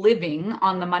you living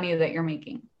on the money that you're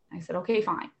making? I said, okay,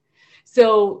 fine.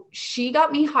 So she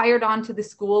got me hired onto the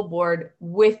school board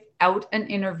without an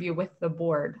interview with the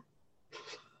board.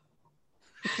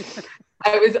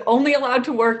 I was only allowed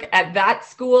to work at that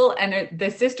school and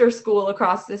the sister school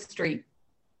across the street.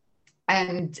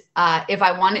 And if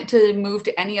I wanted to move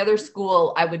to any other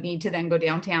school, I would need to then go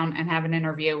downtown and have an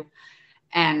interview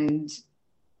and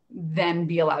then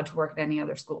be allowed to work at any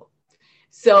other school.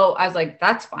 So I was like,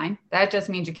 that's fine. That just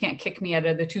means you can't kick me out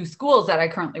of the two schools that I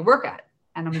currently work at.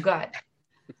 And I'm good.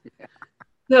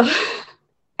 So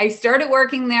I started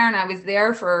working there, and I was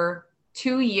there for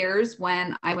 2 years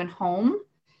when I went home.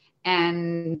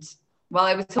 And while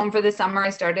I was home for the summer, I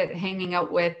started hanging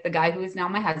out with the guy who is now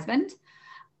my husband.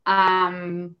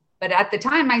 But at the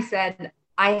time I said,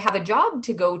 I have a job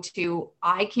to go to.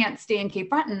 I can't stay in Cape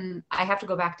Breton. I have to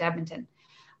go back to Edmonton.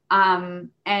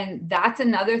 And that's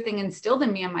another thing instilled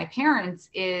in me and my parents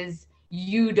is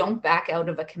you don't back out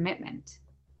of a commitment.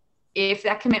 If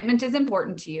that commitment is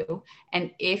important to you,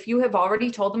 and if you have already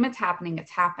told them it's happening,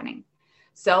 it's happening.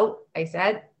 So I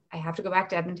said, I have to go back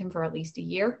to Edmonton for at least a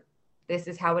year. This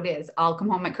is how it is. I'll come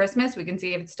home at Christmas. We can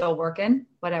see if it's still working,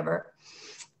 whatever.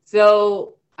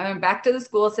 So I went back to the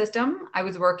school system. I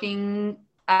was working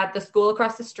at the school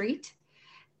across the street,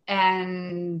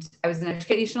 and I was an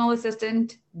educational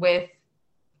assistant with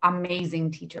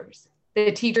amazing teachers.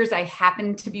 The teachers I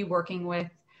happened to be working with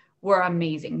were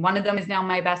amazing. One of them is now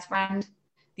my best friend.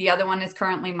 The other one is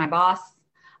currently my boss.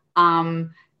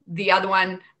 The other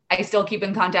one, I still keep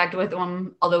in contact with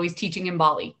him, although he's teaching in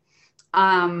Bali.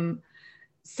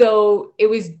 So it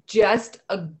was just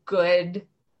a good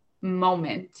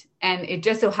moment. And it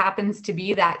just so happens to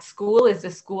be that school is the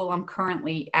school I'm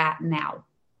currently at now.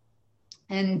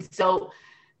 And so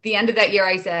the end of that year,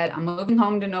 I said, I'm moving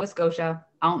home to Nova Scotia.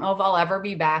 I don't know if I'll ever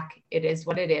be back. It is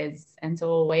what it is. And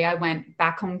so away I went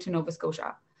back home to Nova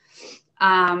Scotia.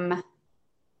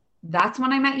 That's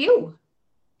when I met you,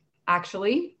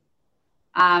 actually.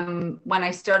 When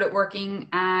I started working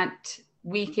at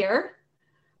WeCare,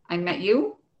 I met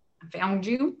you, I found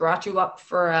you, brought you up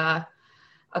for a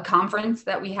conference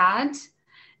that we had.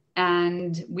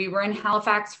 And we were in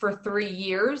Halifax for 3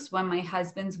 years when my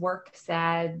husband's work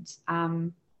said,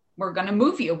 we're going to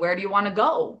move you. Where do you want to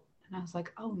go? And I was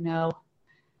like, oh no,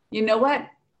 you know what?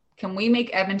 Can we make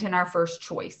Edmonton our first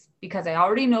choice? Because I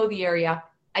already know the area.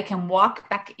 I can walk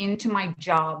back into my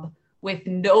job with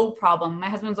no problem. My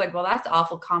husband's like, well, that's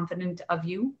awful confident of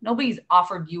you. Nobody's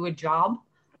offered you a job.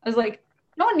 I was like,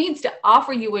 no one needs to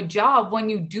offer you a job when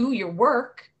you do your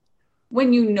work,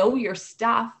 when you know your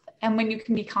stuff, and when you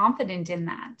can be confident in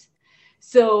that.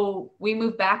 So we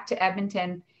moved back to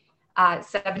Edmonton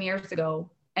 7 years ago.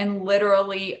 And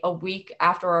literally a week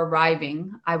after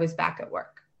arriving, I was back at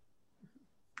work.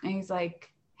 And he's like,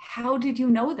 how did you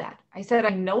know that? I said,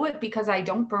 I know it because I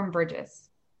don't burn bridges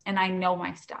and I know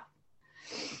my stuff.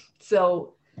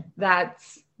 So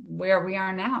that's where we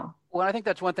are now. Well, I think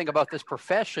that's one thing about this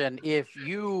profession. If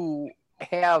you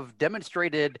have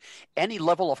demonstrated any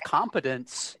level of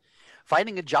competence,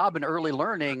 finding a job in early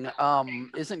learning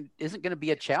isn't going to be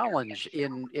a challenge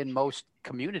in most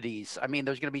communities. I mean,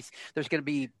 there's going to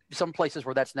be some places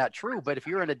where that's not true, but if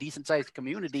you're in a decent sized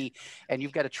community and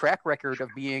you've got a track record of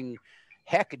being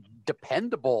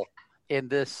dependable in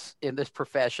this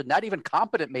profession, not even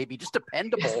competent, maybe just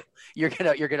dependable, you're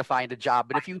gonna find a job.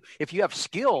 But if you have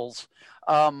skills,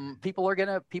 people are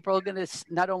gonna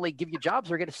not only give you jobs,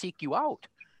 they're gonna seek you out.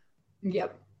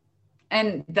 Yep.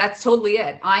 And that's totally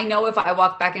it. I know if I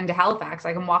walk back into Halifax,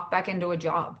 I can walk back into a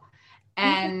job.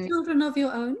 And you have children of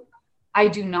your own? I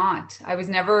do not. I was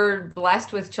never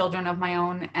blessed with children of my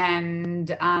own.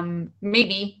 And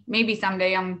maybe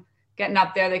someday I'm getting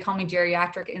up there. They call me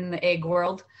geriatric in the egg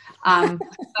world. But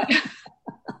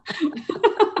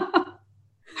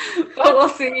we'll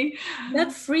see.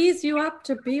 That frees you up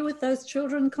to be with those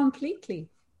children completely.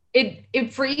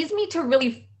 It frees me to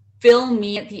really fill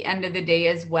me at the end of the day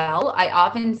as well. I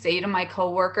often say to my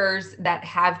coworkers that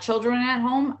have children at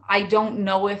home, I don't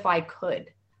know if I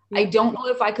could. I don't know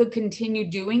if I could continue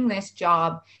doing this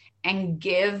job and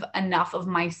give enough of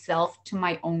myself to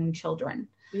my own children.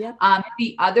 Yep.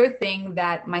 The other thing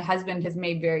that my husband has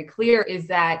made very clear is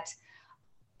that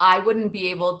I wouldn't be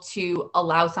able to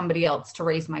allow somebody else to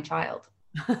raise my child.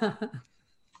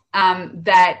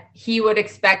 That he would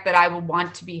expect that I would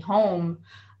want to be home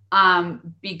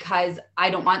because I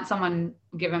don't want someone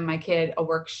giving my kid a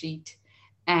worksheet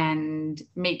and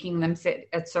making them sit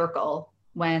at circle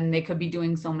when they could be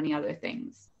doing so many other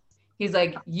things. He's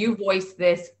like, you voiced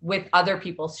this with other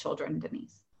people's children,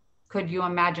 Denise. Could you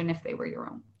imagine if they were your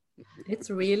own? It's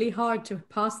really hard to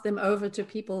pass them over to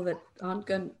people that aren't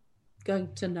going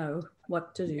to know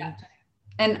what to do. Yeah.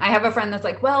 And I have a friend that's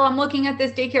like, well, I'm looking at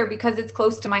this daycare because it's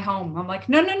close to my home. I'm like,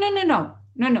 no.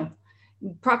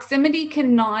 Proximity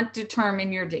cannot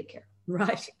determine your daycare.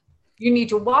 Right. You need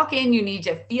to walk in. You need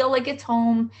to feel like it's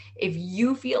home. If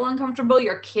you feel uncomfortable,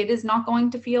 your kid is not going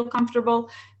to feel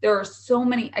comfortable. There are so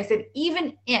many. I said,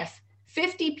 even if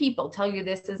 50 people tell you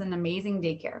this is an amazing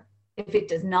daycare, if it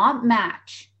does not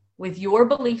match with your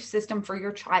belief system for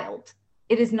your child,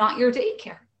 it is not your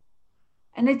daycare.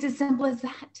 And it's as simple as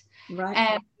that. Right.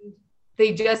 And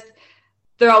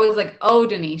they're always like, oh,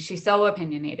 Denise, she's so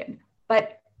opinionated.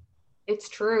 But it's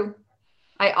true.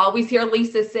 I always hear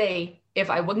Lisa say, if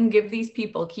I wouldn't give these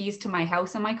people keys to my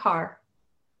house and my car,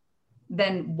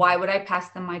 then why would I pass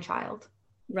them my child?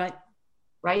 Right.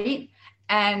 Right.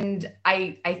 And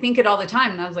I think it all the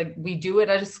time. And I was like, we do it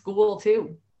at a school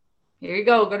too. Here you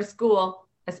go to school.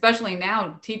 Especially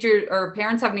now, teachers or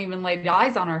parents haven't even laid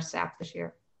eyes on our staff this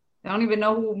year. They don't even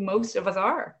know who most of us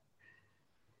are.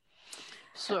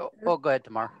 So, go ahead,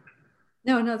 Tamar.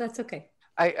 No, that's okay.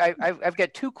 I've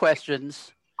got two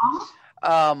questions.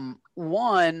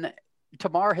 One,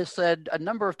 Tamar has said a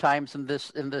number of times in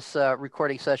this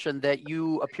recording session that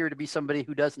you appear to be somebody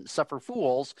who doesn't suffer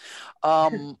fools.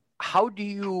 How do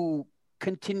you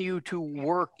continue to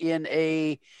work in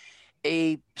a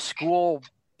school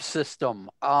system?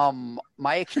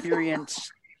 My experience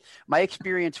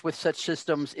with such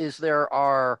systems is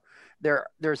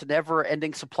there's a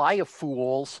never-ending supply of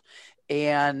fools.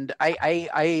 And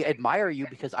I admire you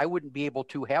because I wouldn't be able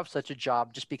to have such a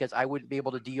job just because I wouldn't be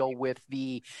able to deal with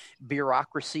the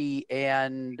bureaucracy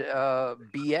and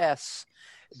BS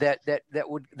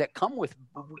that come with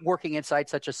working inside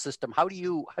such a system. How do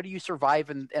you survive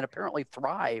and apparently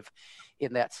thrive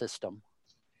in that system?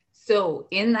 So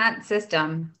in that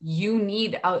system, you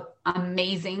need an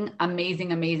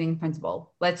amazing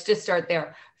principal. Let's just start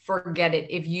there. Forget it.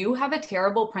 If you have a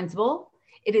terrible principal,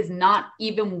 it is not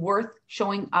even worth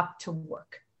showing up to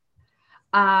work.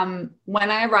 When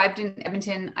I arrived in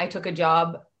Edmonton, I took a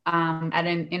job at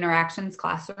an interactions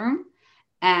classroom.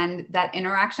 And that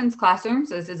interactions classroom,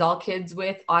 so this is all kids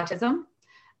with autism.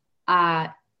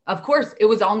 Of course, it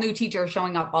was all new teachers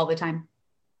showing up all the time.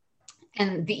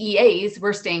 And the EAs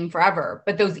were staying forever,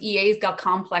 but those EAs got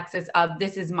complexes of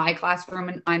this is my classroom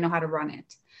and I know how to run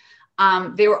it.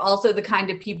 They were also the kind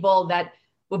of people that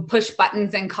would push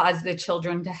buttons and cause the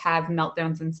children to have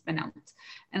meltdowns and spin outs.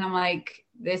 And I'm like,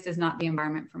 this is not the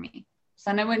environment for me. So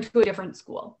then I went to a different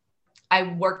school. I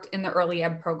worked in the early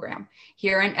ed program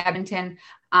here in Edmonton.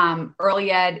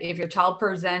 Early ed, if your child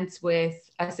presents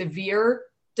with a severe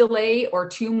delay or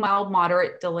 2 mild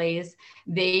moderate delays,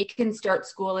 they can start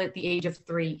school at the age of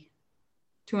 3,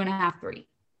 2.5, 3.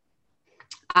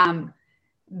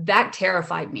 That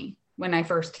terrified me when I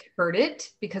first heard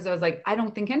it, because I was like, I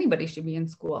don't think anybody should be in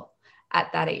school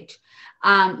at that age.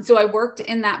 So I worked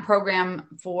in that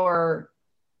program for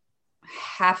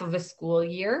half of a school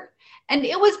year, and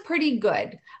it was pretty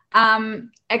good,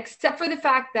 except for the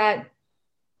fact that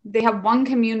they have one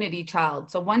community child.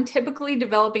 So one typically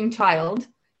developing child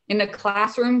in a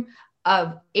classroom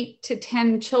of 8 to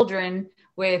 10 children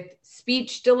with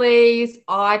speech delays,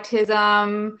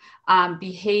 autism,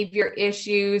 behavior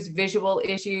issues, visual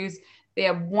issues. They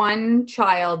have one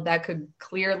child that could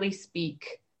clearly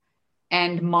speak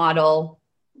and model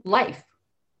life.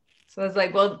 So I was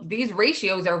like, well, these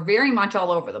ratios are very much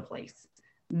all over the place.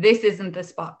 This isn't the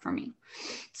spot for me.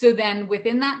 So then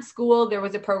within that school, there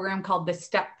was a program called the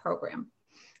STEP program.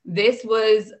 This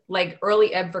was like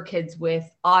early ed for kids with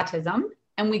autism.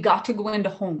 And we got to go into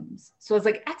homes. So I was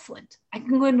like, excellent. I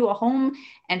can go into a home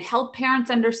and help parents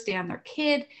understand their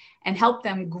kid and help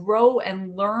them grow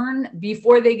and learn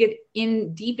before they get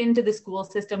in deep into the school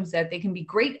system so that they can be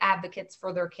great advocates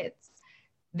for their kids.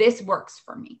 This works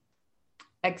for me,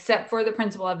 except for the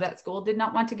principal of that school did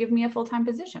not want to give me a full-time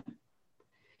position.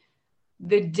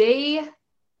 The day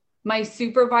My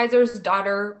supervisor's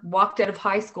daughter walked out of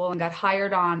high school and got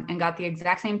hired on and got the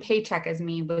exact same paycheck as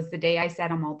me was the day I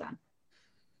said, I'm all done.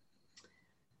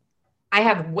 I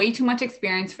have way too much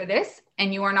experience for this,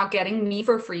 and you are not getting me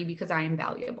for free because I am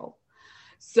valuable.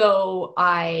 So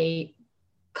I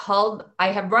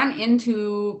have run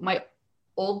into my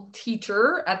old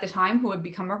teacher at the time who had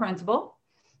become a principal.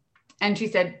 And she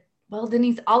said, well,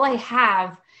 Denise, all I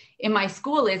have in my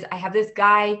school is I have this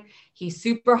guy, he's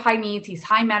super high needs, he's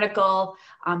high medical,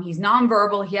 he's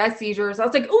nonverbal, he has seizures. I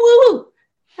was like, ooh,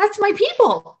 that's my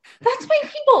people. That's my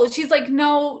people. She's like,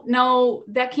 no,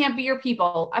 that can't be your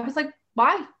people. I was like,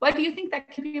 why? Why do you think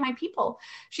that can be my people?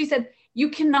 She said, you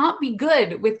cannot be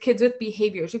good with kids with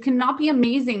behaviors. You cannot be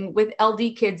amazing with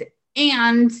LD kids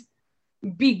and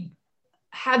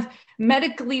have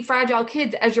medically fragile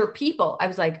kids as your people. I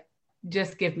was like,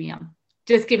 just give me them.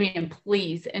 Just give me him,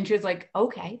 please. And she was like,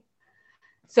 okay.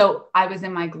 So I was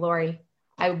in my glory.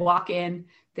 I walk in,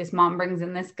 this mom brings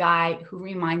in this guy who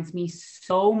reminds me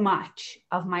so much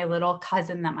of my little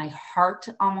cousin that my heart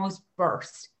almost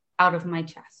burst out of my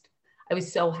chest. I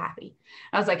was so happy.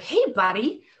 I was like, hey,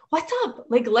 buddy, what's up?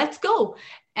 Like, let's go.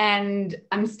 And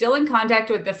I'm still in contact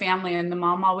with the family. And the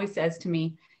mom always says to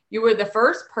me, you were the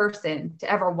first person to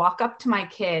ever walk up to my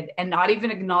kid and not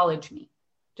even acknowledge me.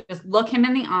 Just look him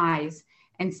in the eyes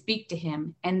and speak to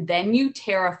him. And then you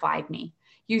terrified me.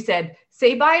 You said,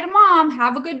 say bye to mom,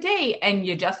 have a good day. And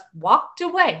you just walked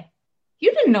away.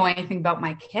 You didn't know anything about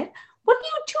my kid. What are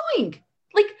you doing?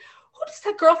 Like, who does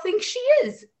that girl think she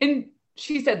is? And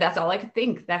she said, that's all I could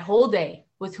think that whole day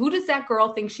was, who does that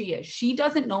girl think she is? She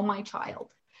doesn't know my child.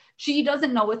 She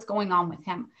doesn't know what's going on with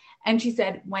him. And she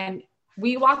said, when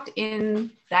we walked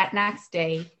in that next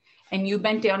day and you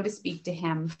bent down to speak to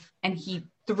him and he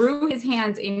threw his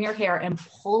hands in your hair and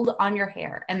pulled on your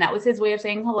hair. And that was his way of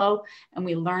saying hello. And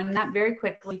we learned that very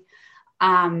quickly.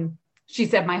 She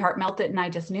said, my heart melted and I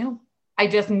just knew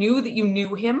that you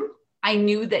knew him. I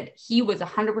knew that he was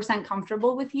 100%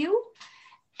 comfortable with you.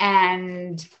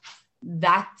 And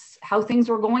that's how things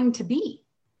were going to be.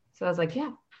 So I was like,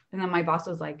 yeah. And then my boss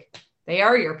was like, they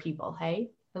are your people. Hey,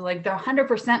 I was like, they're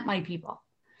 100% my people.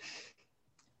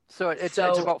 So it's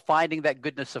about finding that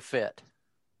goodness of fit.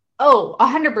 Oh,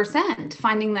 100%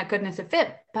 finding that goodness of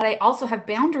fit. But I also have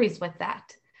boundaries with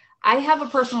that. I have a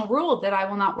personal rule that I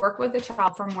will not work with a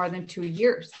child for more than 2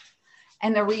 years.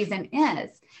 And the reason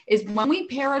is when we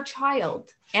pair a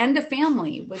child and a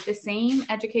family with the same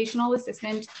educational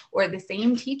assistant or the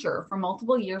same teacher for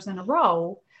multiple years in a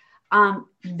row,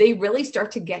 they really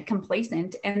start to get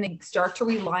complacent and they start to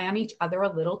rely on each other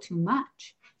a little too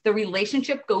much. The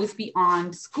relationship goes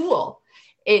beyond school.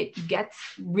 It gets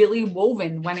really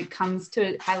woven when it comes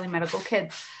to highly medical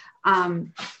kids.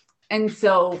 And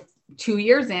so 2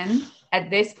 years in, at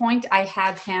this point, I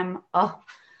have him,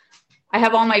 I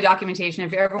have all my documentation.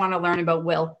 If you ever want to learn about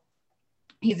Will,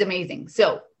 he's amazing.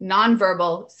 So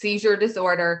nonverbal, seizure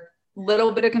disorder,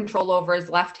 little bit of control over his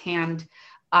left hand,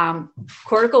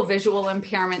 cortical visual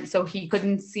impairment. So he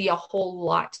couldn't see a whole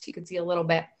lot. He could see a little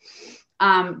bit.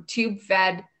 Tube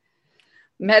fed,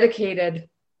 medicated,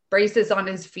 braces on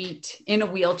his feet, in a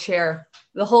wheelchair,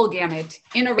 the whole gamut,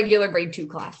 in a regular grade 2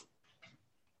 class.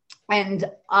 And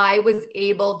I was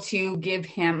able to give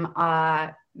him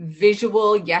a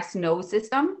visual yes-no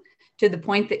system to the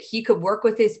point that he could work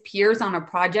with his peers on a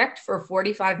project for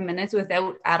 45 minutes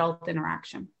without adult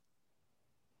interaction.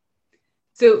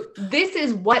 So this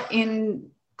is what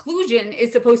inclusion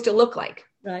is supposed to look like,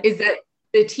 right? Is that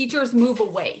the teachers move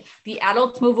away, the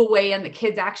adults move away, and the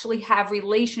kids actually have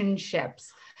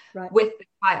relationships right with the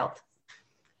child.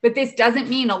 But this doesn't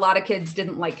mean a lot of kids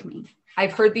didn't like me.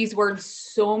 I've heard these words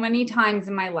so many times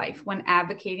in my life when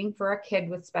advocating for a kid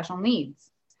with special needs.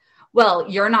 Well,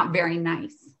 you're not very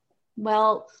nice.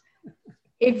 Well,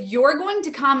 if you're going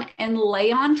to come and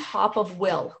lay on top of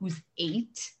Will, who's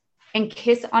 8, and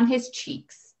kiss on his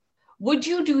cheeks, would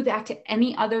you do that to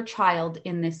any other child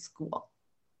in this school?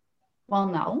 Well,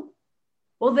 no.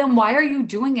 Well, then why are you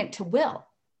doing it to Will?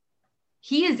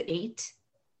 He is 8.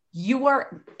 You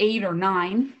are 8 or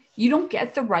 9. You don't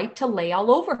get the right to lay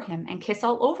all over him and kiss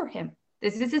all over him.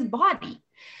 This is his body.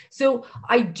 So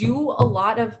I do a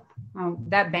lot of,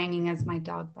 that banging is my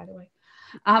dog, by the way.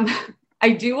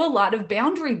 I do a lot of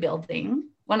boundary building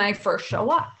when I first show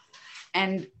up.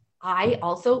 And I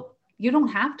also, you don't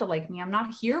have to like me. I'm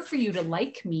not here for you to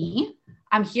like me.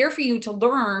 I'm here for you to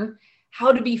learn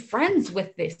how to be friends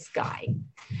with this guy.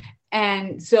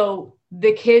 And so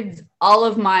the kids, all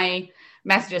of my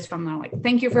messages from them, like,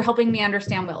 thank you for helping me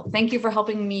understand Will. Thank you for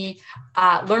helping me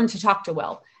learn to talk to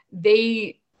Will.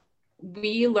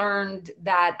 We learned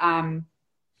that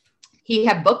he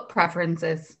had book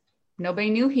preferences. Nobody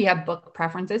knew he had book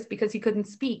preferences because he couldn't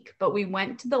speak. But we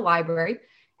went to the library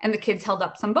and the kids held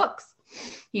up some books.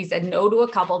 He said no to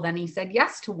a couple, then he said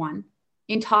yes to one.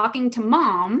 In talking to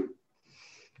mom,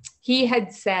 he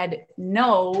had said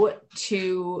no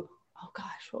to, oh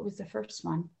gosh, what was the first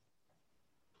one?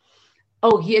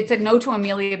 Oh, he had said no to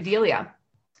Amelia Bedelia.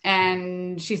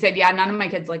 And she said, yeah, none of my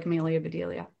kids like Amelia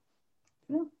Bedelia.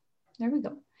 Well, there we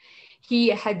go. He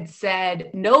had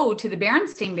said no to the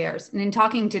Berenstain Bears. And in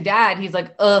talking to dad, he's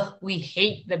like, ugh, we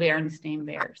hate the Berenstain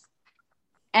Bears.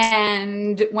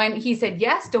 And when he said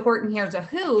yes to Horton Hears a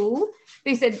Who,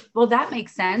 they said, well, that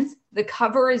makes sense. The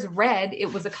cover is red.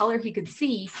 It was a color he could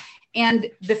see.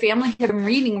 And the family had been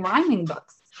reading rhyming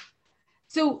books.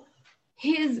 So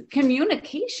his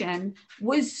communication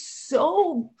was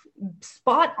so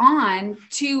spot on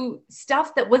to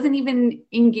stuff that wasn't even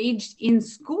engaged in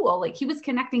school. Like he was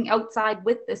connecting outside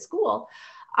with the school,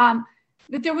 that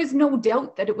there was no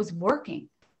doubt that it was working.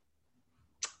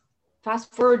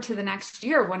 Fast forward to the next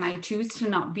year when I choose to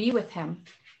not be with him.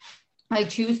 I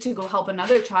choose to go help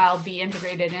another child be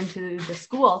integrated into the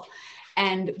school.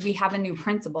 And we have a new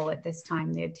principal at this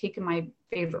time. They had taken my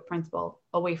favorite principal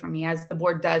away from me, as the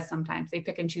board does sometimes. They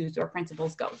pick and choose where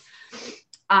principals go.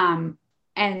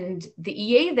 And the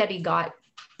EA that he got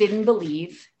didn't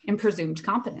believe in presumed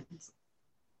competence.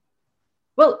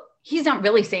 Well, he's not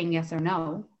really saying yes or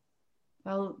no.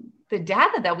 Well, the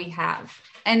data that we have,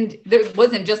 and there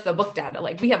wasn't just the book data,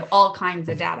 like we have all kinds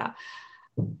of data,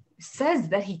 says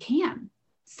that he can,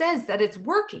 says that it's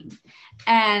working.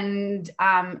 And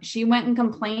she went and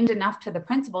complained enough to the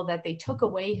principal that they took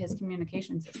away his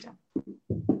communication system.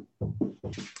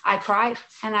 I cried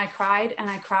and I cried and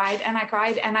I cried and I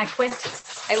cried and I quit.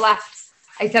 I left.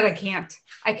 I said,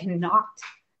 I cannot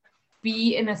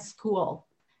be in a school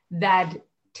that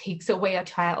takes away a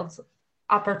child's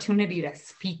opportunity to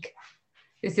speak.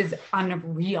 This is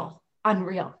unreal.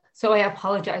 So I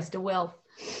apologized to Will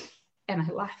and I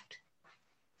left.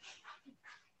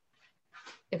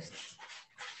 It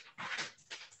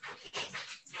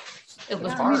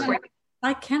was hard.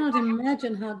 I cannot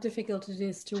imagine how difficult it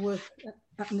is to work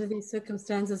under these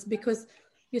circumstances, because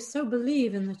you so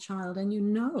believe in the child and you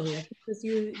know, because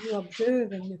you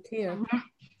observe and you care.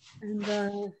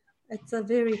 And it's a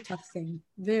very tough thing.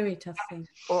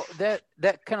 Well, that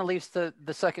kind of leaves the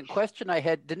second question I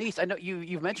had. Denise, I know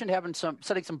you've mentioned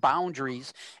setting some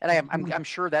boundaries, and I'm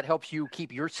sure that helps you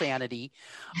keep your sanity.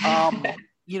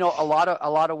 You know, a lot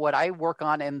of what I work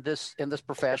on in this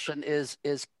profession is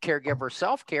caregiver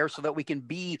self-care, so that we can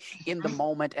be in the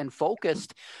moment and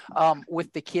focused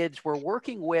with the kids we're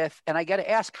working with. And I got to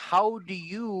ask, how do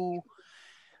you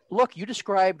look? You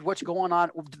described what's going on,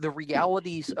 the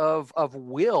realities of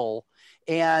Will,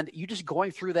 and you just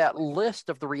going through that list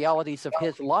of the realities of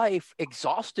his life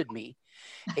exhausted me.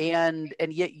 And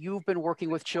yet you've been working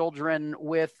with children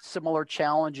with similar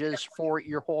challenges for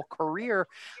your whole career.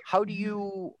 How do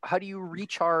you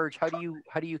recharge? How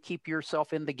do you keep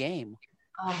yourself in the game?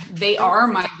 They are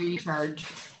my recharge.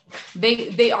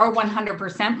 They are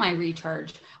 100% my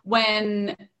recharge.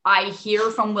 When I hear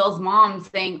from Will's mom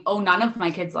saying, oh, none of my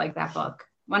kids like that book.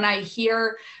 When I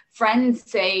hear friends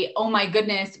say, oh my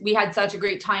goodness, we had such a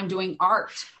great time doing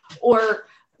art, or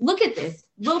look at this,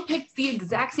 Will picked the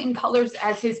exact same colors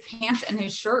as his pants and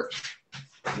his shirt.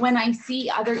 When I see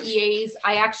other EAs,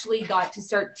 I actually got to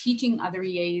start teaching other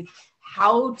EAs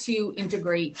how to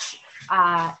integrate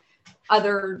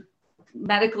other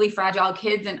medically fragile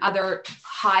kids and other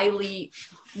highly,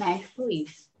 nice,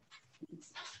 please.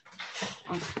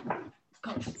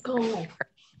 Go away.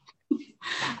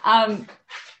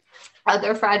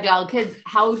 Other fragile kids,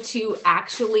 how to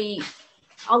actually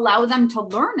allow them to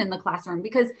learn in the classroom,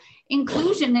 because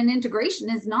inclusion and integration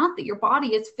is not that your body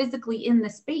is physically in the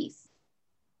space.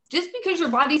 Just because your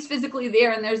body's physically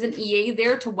there and there's an EA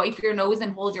there to wipe your nose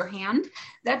and hold your hand,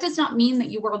 that does not mean that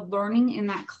you are learning in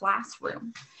that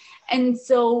classroom. And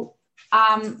so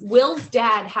Will's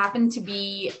dad happened to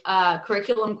be a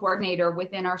curriculum coordinator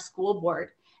within our school board.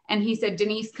 And he said,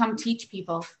 Denise, come teach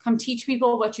people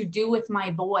what you do with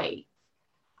my boy.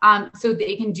 So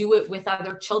they can do it with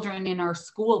other children in our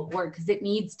school board, because it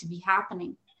needs to be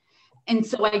happening. And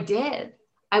so I did.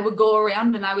 I would go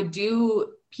around and I would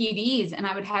do PDs and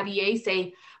I would have EA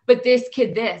say, but this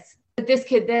kid this, but this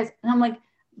kid this. And I'm like,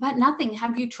 but nothing.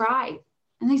 Have you tried?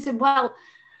 And they said, well,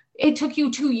 it took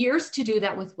you 2 years to do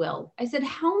that with Will. I said,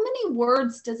 how many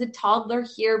words does a toddler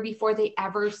hear before they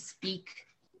ever speak?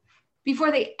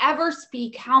 Before they ever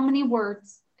speak, how many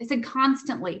words? I said,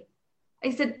 constantly.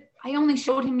 I said, I only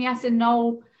showed him yes and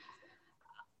no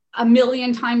 1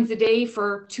 million times a day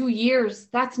for 2 years.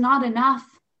 That's not enough.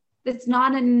 That's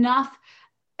not enough.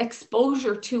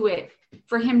 exposure to it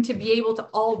for him to be able to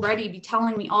already be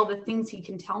telling me all the things he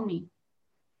can tell me.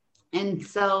 And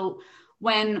so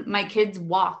when my kids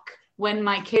walk, when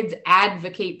my kids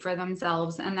advocate for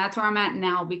themselves, and that's where I'm at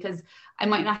now, because I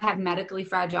might not have medically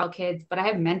fragile kids, but I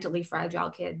have mentally fragile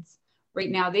kids right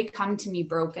now. They come to me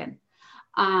broken.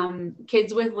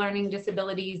 Kids with learning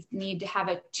disabilities need to have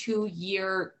a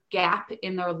 2-year gap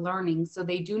in their learning. So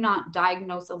they do not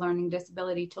diagnose a learning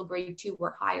disability till grade 2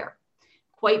 or higher.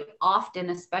 Quite often,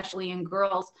 especially in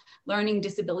girls, learning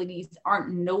disabilities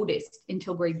aren't noticed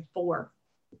until grade 4.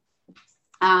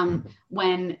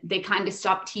 When they kind of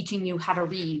stop teaching you how to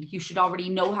read. You should already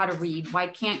know how to read. Why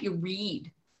can't you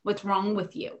read? What's wrong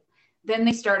with you? Then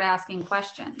they start asking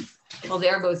questions. Well,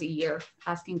 there goes a year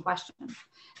asking questions.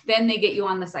 Then they get you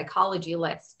on the psychology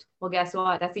list. Well, guess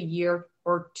what? That's a year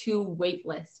or 2 wait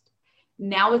list.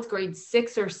 Now it's grade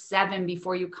 6 or 7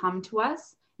 before you come to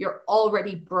us. You're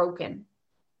already broken.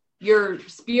 Your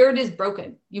spirit is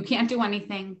broken. You can't do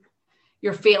anything.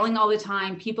 You're failing all the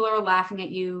time. People are laughing at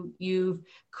you. You've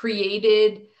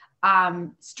created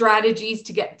strategies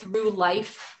to get through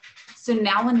life. So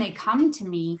now when they come to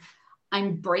me,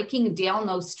 I'm breaking down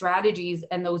those strategies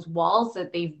and those walls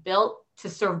that they've built to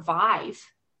survive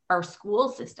our school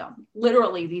system.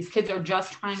 Literally, these kids are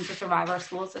just trying to survive our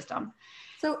school system.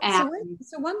 So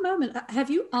one moment. Have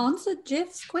you answered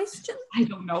Jeff's question? I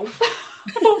don't know.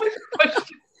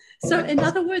 So in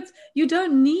other words, you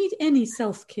don't need any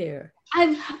self-care.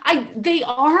 They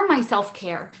are my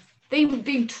self-care.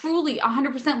 They truly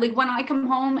 100%. Like when I come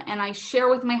home and I share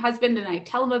with my husband and I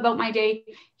tell him about my day,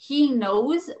 he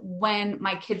knows when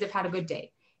my kids have had a good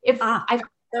day.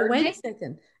 Wait a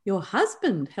second. Your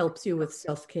husband helps you with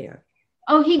self-care.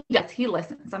 Oh, he does. He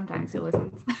listens. Sometimes he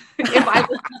listens. If I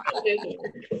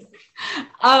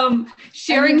listen,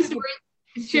 sharing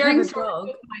stories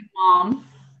with my mom.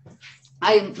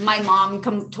 My mom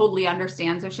totally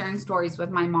understands. So sharing stories with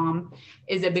my mom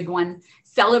is a big one.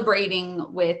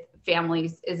 Celebrating with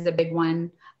families is a big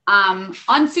one.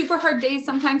 On super hard days,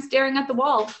 sometimes staring at the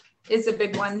wall is a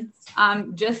big one.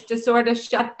 Just to sort of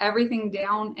shut everything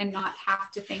down and not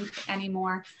have to think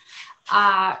anymore.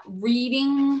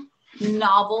 Reading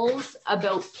novels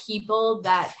about people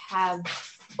that have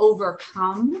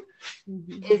overcome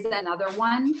is another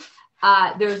one.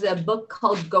 There's a book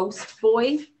called Ghost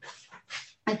Boy.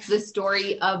 It's the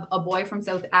story of a boy from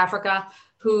South Africa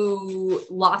who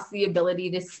lost the ability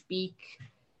to speak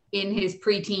in his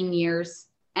preteen years.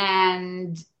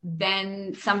 And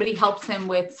then somebody helps him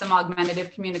with some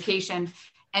augmentative communication.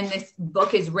 And this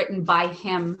book is written by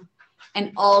him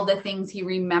and all the things he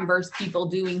remembers people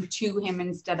doing to him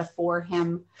instead of for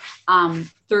him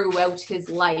throughout his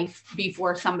life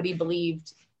before somebody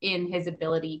believed in his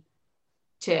ability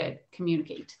to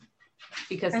communicate.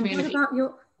 Because and what about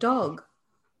your dog?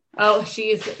 Oh,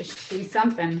 she's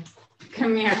something.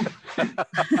 Come here.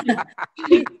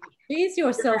 She's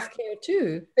your self-care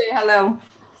too. Say hello.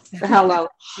 Hello.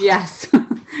 Yes.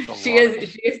 She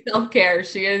is self-care.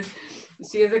 She is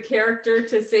a character,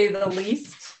 to say the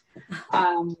least.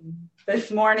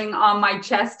 This morning on my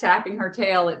chest, tapping her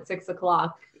tail at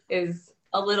 6:00 is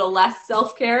a little less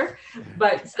self-care,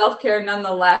 but self-care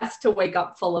nonetheless, to wake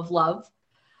up full of love.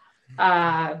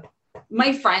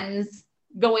 My friends,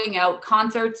 going out,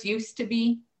 concerts used to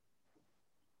be.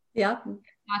 Yeah.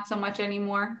 Not so much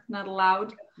anymore. Not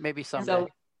allowed. Maybe someday. So,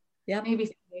 yeah, maybe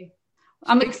someday.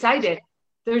 I'm excited.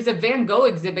 There's a Van Gogh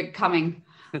exhibit coming.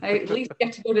 I at least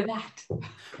get to go to that.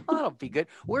 Oh, that'll be good.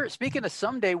 Speaking of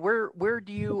someday, where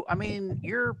do you, I mean,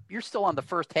 you're still on the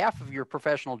first half of your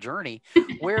professional journey.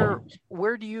 Where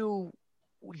do you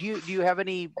have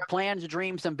any plans,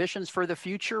 dreams, ambitions for the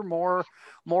future? More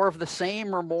of the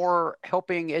same, or more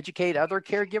helping educate other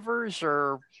caregivers,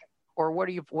 or what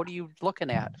are you looking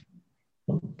at?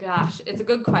 Gosh, it's a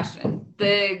good question.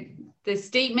 The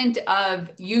statement of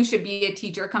you should be a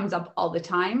teacher comes up all the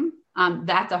time.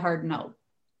 That's a hard no.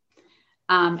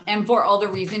 And for all the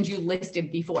reasons you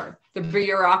listed before, the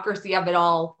bureaucracy of it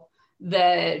all,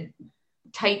 the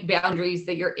tight boundaries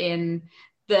that you're in,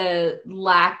 the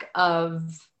lack of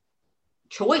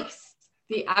choice,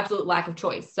 the absolute lack of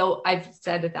choice. So I've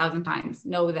said 1,000 times,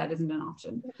 no, that isn't an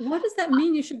option. What does that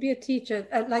mean? You should be a teacher,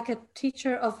 like a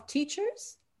teacher of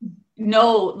teachers?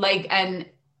 No, like an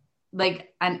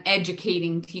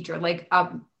educating teacher, like a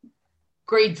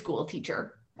grade school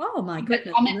teacher. Oh my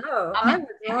goodness.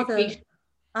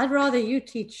 I'd rather you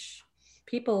teach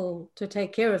people to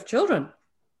take care of children.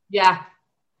 Yeah.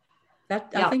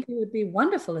 I think you would be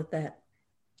wonderful at that.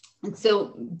 And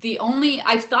so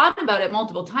I've thought about it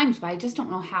multiple times, but I just don't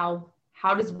know how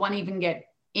does one even get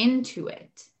into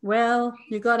it? Well,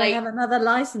 you got to have another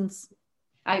license.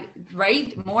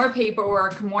 Right? More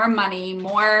paperwork, more money,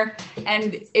 more,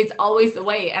 and it's always the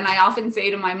way. And I often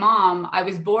say to my mom, I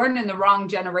was born in the wrong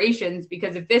generations,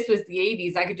 because if this was the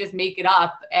 80s, I could just make it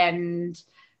up and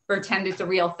pretend it's a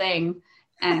real thing.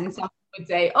 And someone would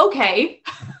say, okay,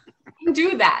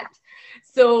 do that.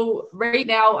 So right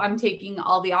now I'm taking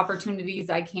all the opportunities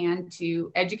I can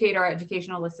to educate our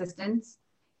educational assistants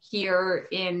here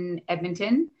in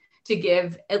Edmonton, to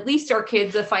give at least our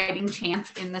kids a fighting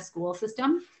chance in the school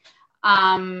system.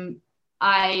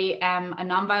 I am a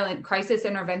nonviolent crisis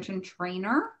intervention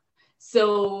trainer.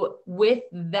 So with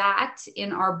that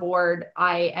in our board,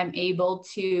 I am able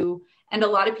to, and a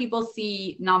lot of people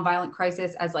see nonviolent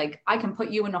crisis as like, I can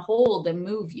put you in a hold and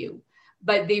move you,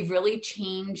 but they've really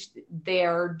changed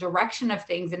their direction of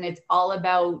things. And it's all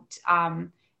about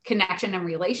connection and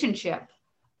relationship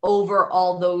over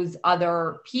all those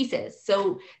other pieces.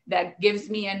 So that gives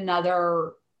me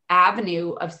another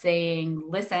avenue of saying,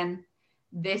 listen,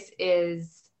 this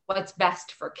is what's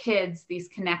best for kids. These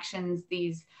connections,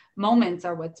 these moments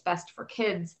are what's best for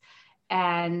kids.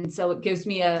 And so it gives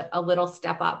me a little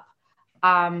step up.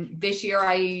 This year,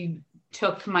 I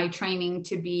took my training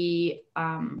to be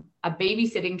a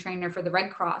babysitting trainer for the Red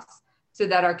Cross, so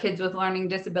that our kids with learning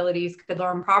disabilities could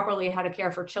learn properly how to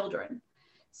care for children.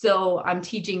 So I'm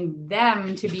teaching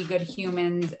them to be good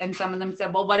humans. And some of them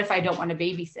said, well, what if I don't want to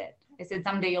babysit? I said,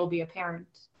 someday you'll be a parent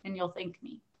and you'll thank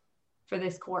me for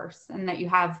this course, and that you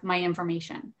have my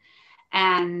information,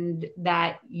 and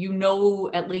that you know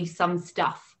at least some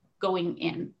stuff going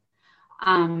in.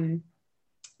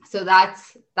 So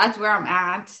that's where I'm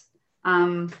at.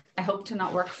 I hope to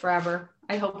not work forever.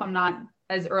 I hope I'm not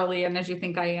as early in as you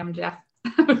think I am, Jeff.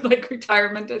 With like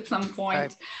retirement at some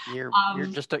point. You're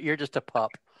just a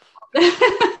pup.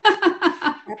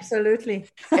 Absolutely.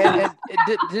 and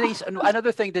Denise,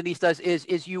 another thing Denise does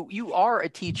is you are a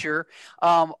teacher,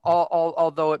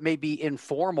 although it may be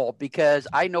informal, because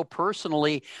I know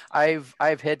personally I've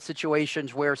had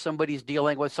situations where somebody's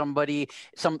dealing with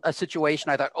a situation.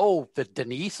 I thought, oh, the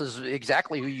Denise is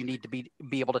exactly who you need to be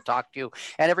able to talk to.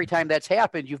 And every time that's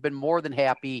happened, you've been more than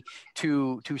happy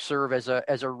to serve as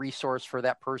a resource for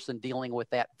that person dealing with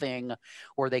that thing,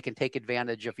 or they can take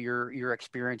advantage of your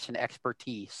experience and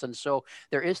expertise. And so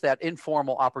there is that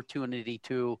informal opportunity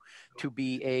to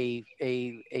be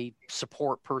a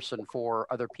support person for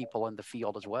other people in the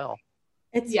field as well.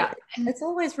 It's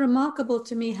always remarkable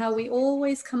to me how we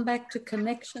always come back to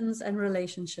connections and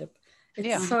relationship.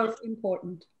 It's so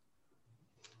important.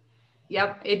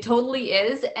 Yep, it totally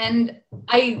is. And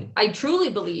I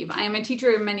truly believe I am a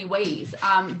teacher in many ways,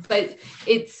 but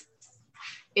it's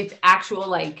actual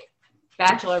like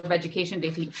Bachelor of Education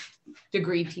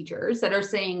degree teachers that are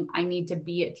saying, I need to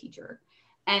be a teacher.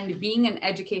 And being an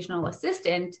educational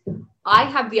assistant, I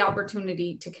have the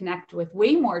opportunity to connect with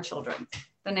way more children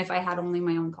than if I had only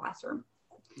my own classroom.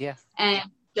 Yeah. And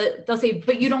they'll say,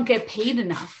 but you don't get paid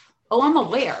enough. Oh, I'm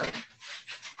aware.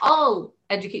 All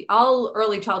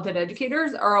early childhood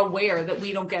educators are aware that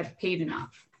we don't get paid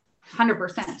enough.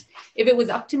 100%. If it was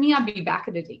up to me, I'd be back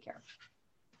at a daycare.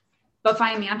 But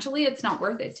financially, it's not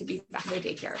worth it to be back at a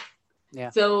daycare. Yeah.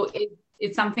 So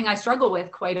it's something I struggle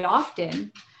with quite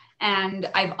often. And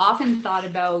I've often thought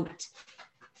about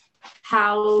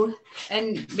how,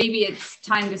 and maybe it's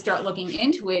time to start looking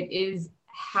into it, is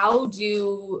how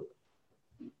do,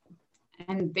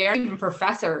 and they're even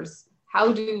professors,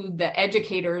 how do the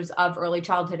educators of early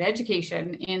childhood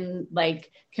education in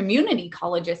like community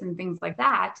colleges and things like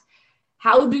that,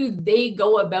 how do they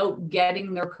go about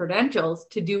getting their credentials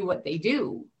to do what they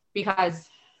do? Because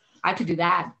I could do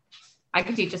that. I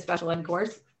could teach a special ed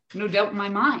course, no doubt in my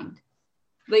mind.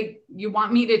 Like, you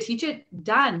want me to teach it?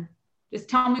 Done. Just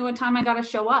tell me what time I got to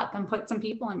show up and put some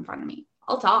people in front of me.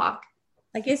 I'll talk.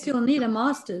 I guess you'll need a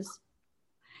master's.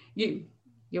 You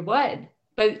would.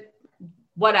 But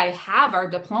what I have are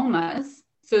diplomas.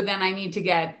 So then I need to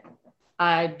get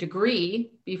a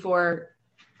degree before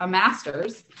a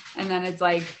master's. And then it's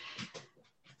like,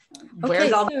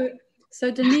 where's all... So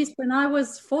Denise, when I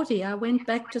was 40, I went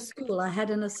back to school. I had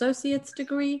an associate's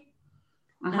degree,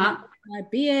 my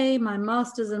BA, my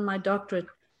master's, and my doctorate.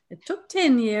 It took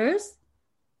 10 years.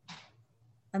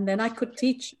 And then I could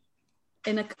teach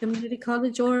in a community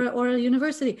college or a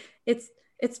university.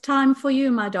 It's time for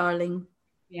you, my darling.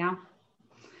 Yeah.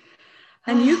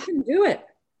 And you can do it.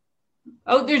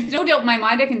 Oh, there's no doubt in my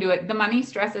mind I can do it. The money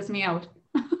stresses me out.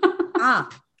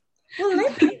 Well,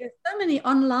 lately there's so many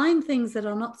online things that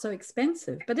are not so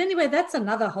expensive. But anyway, that's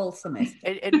another whole semester.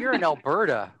 And you're in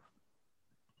Alberta.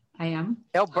 I am.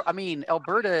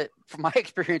 Alberta, from my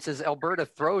experiences, Alberta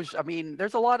throws. I mean,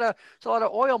 there's a lot of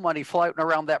oil money floating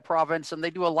around that province, and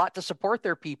they do a lot to support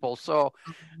their people. So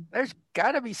there's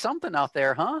got to be something out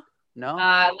there, huh? No.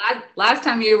 Last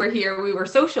time you were here, we were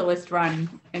socialist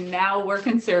run, and now we're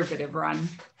conservative run.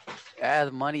 Yeah,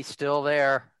 the money's still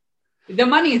there. The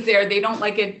money's there. They don't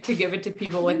like it to give it to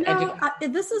people with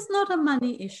education. This is not a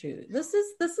money issue. This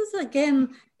is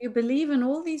again, you believe in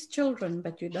all these children,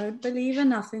 but you don't believe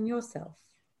enough in yourself.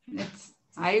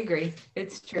 I agree.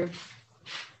 It's true.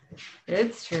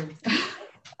 It's true.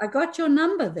 I got your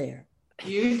number there.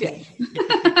 You did.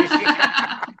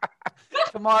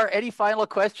 Tamar, any final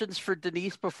questions for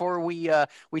Denise before we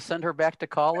send her back to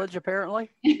college, apparently?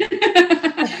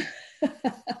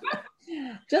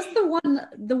 Just the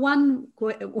one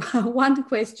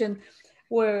question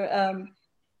were,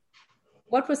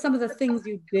 what were some of the things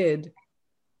you did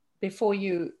before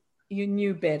you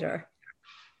knew better?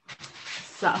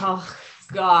 So, oh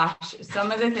gosh,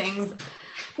 some of the things.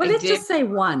 Well, let's just say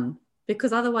one,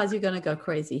 because otherwise you're going to go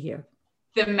crazy here.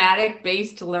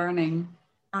 Thematic-based learning.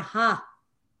 Aha.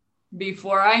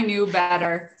 Before I knew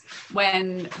better,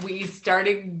 when we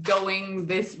started going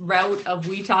this route of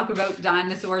we talk about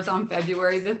dinosaurs on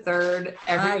February the 3rd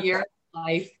every year of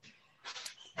life,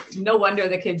 no wonder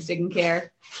the kids didn't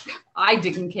care. I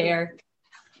didn't care.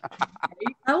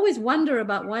 I always wonder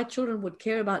about why children would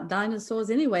care about dinosaurs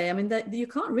anyway. I mean, you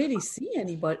can't really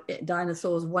see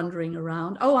dinosaurs wandering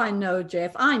around. Oh, I know,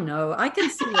 Jeff. I know. I can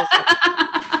see it.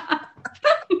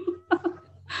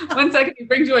 1 second, he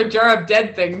brings you a jar of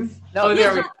dead things. No,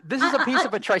 this is a piece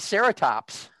of a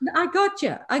triceratops. I got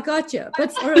you.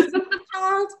 But for a simple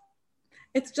child,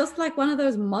 it's just like one of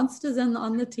those monsters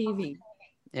on the TV.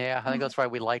 Yeah, I think that's why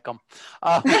we like them.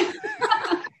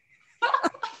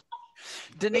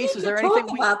 Denise, is there anything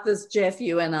about this, Jeff?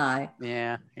 You and I.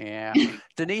 Yeah.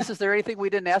 Denise, is there anything we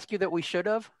didn't ask you that we should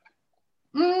have?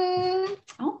 I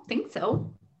don't think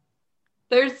so.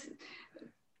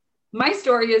 My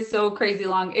story is so crazy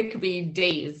long, it could be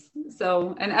days.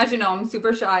 So, and as you know, I'm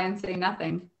super shy and say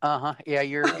nothing. Yeah,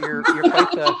 you're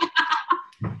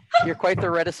quite the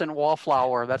reticent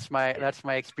wallflower. That's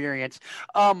my experience.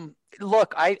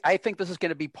 Look, I think this is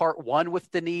going to be part 1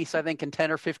 with Denise. I think in 10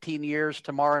 or 15 years,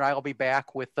 Tamar and I will be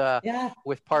back with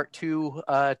part 2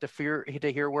 to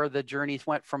hear where the journeys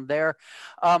went from there.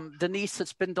 Denise,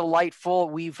 it's been delightful.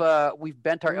 We've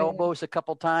bent our elbows a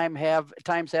couple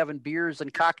times having beers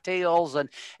and cocktails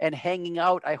and hanging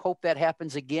out. I hope that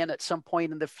happens again at some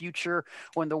point in the future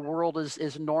when the world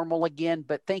is normal again.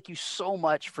 But thank you so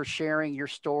much for sharing your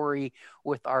story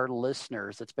with our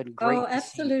listeners. It's been great. Oh,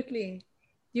 absolutely.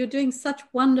 You're doing such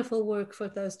wonderful work for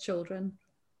those children.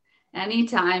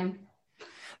 Anytime.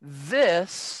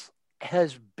 This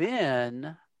has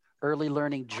been Early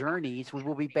Learning Journeys. We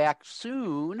will be back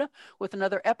soon with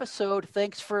another episode.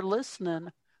 Thanks for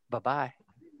listening. Bye-bye.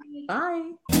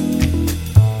 Bye.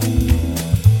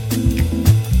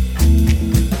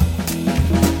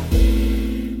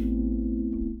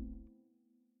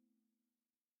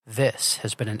 This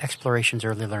has been an Explorations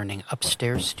Early Learning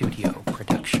Upstairs Studio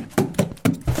production.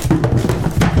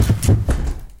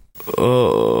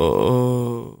 Oh.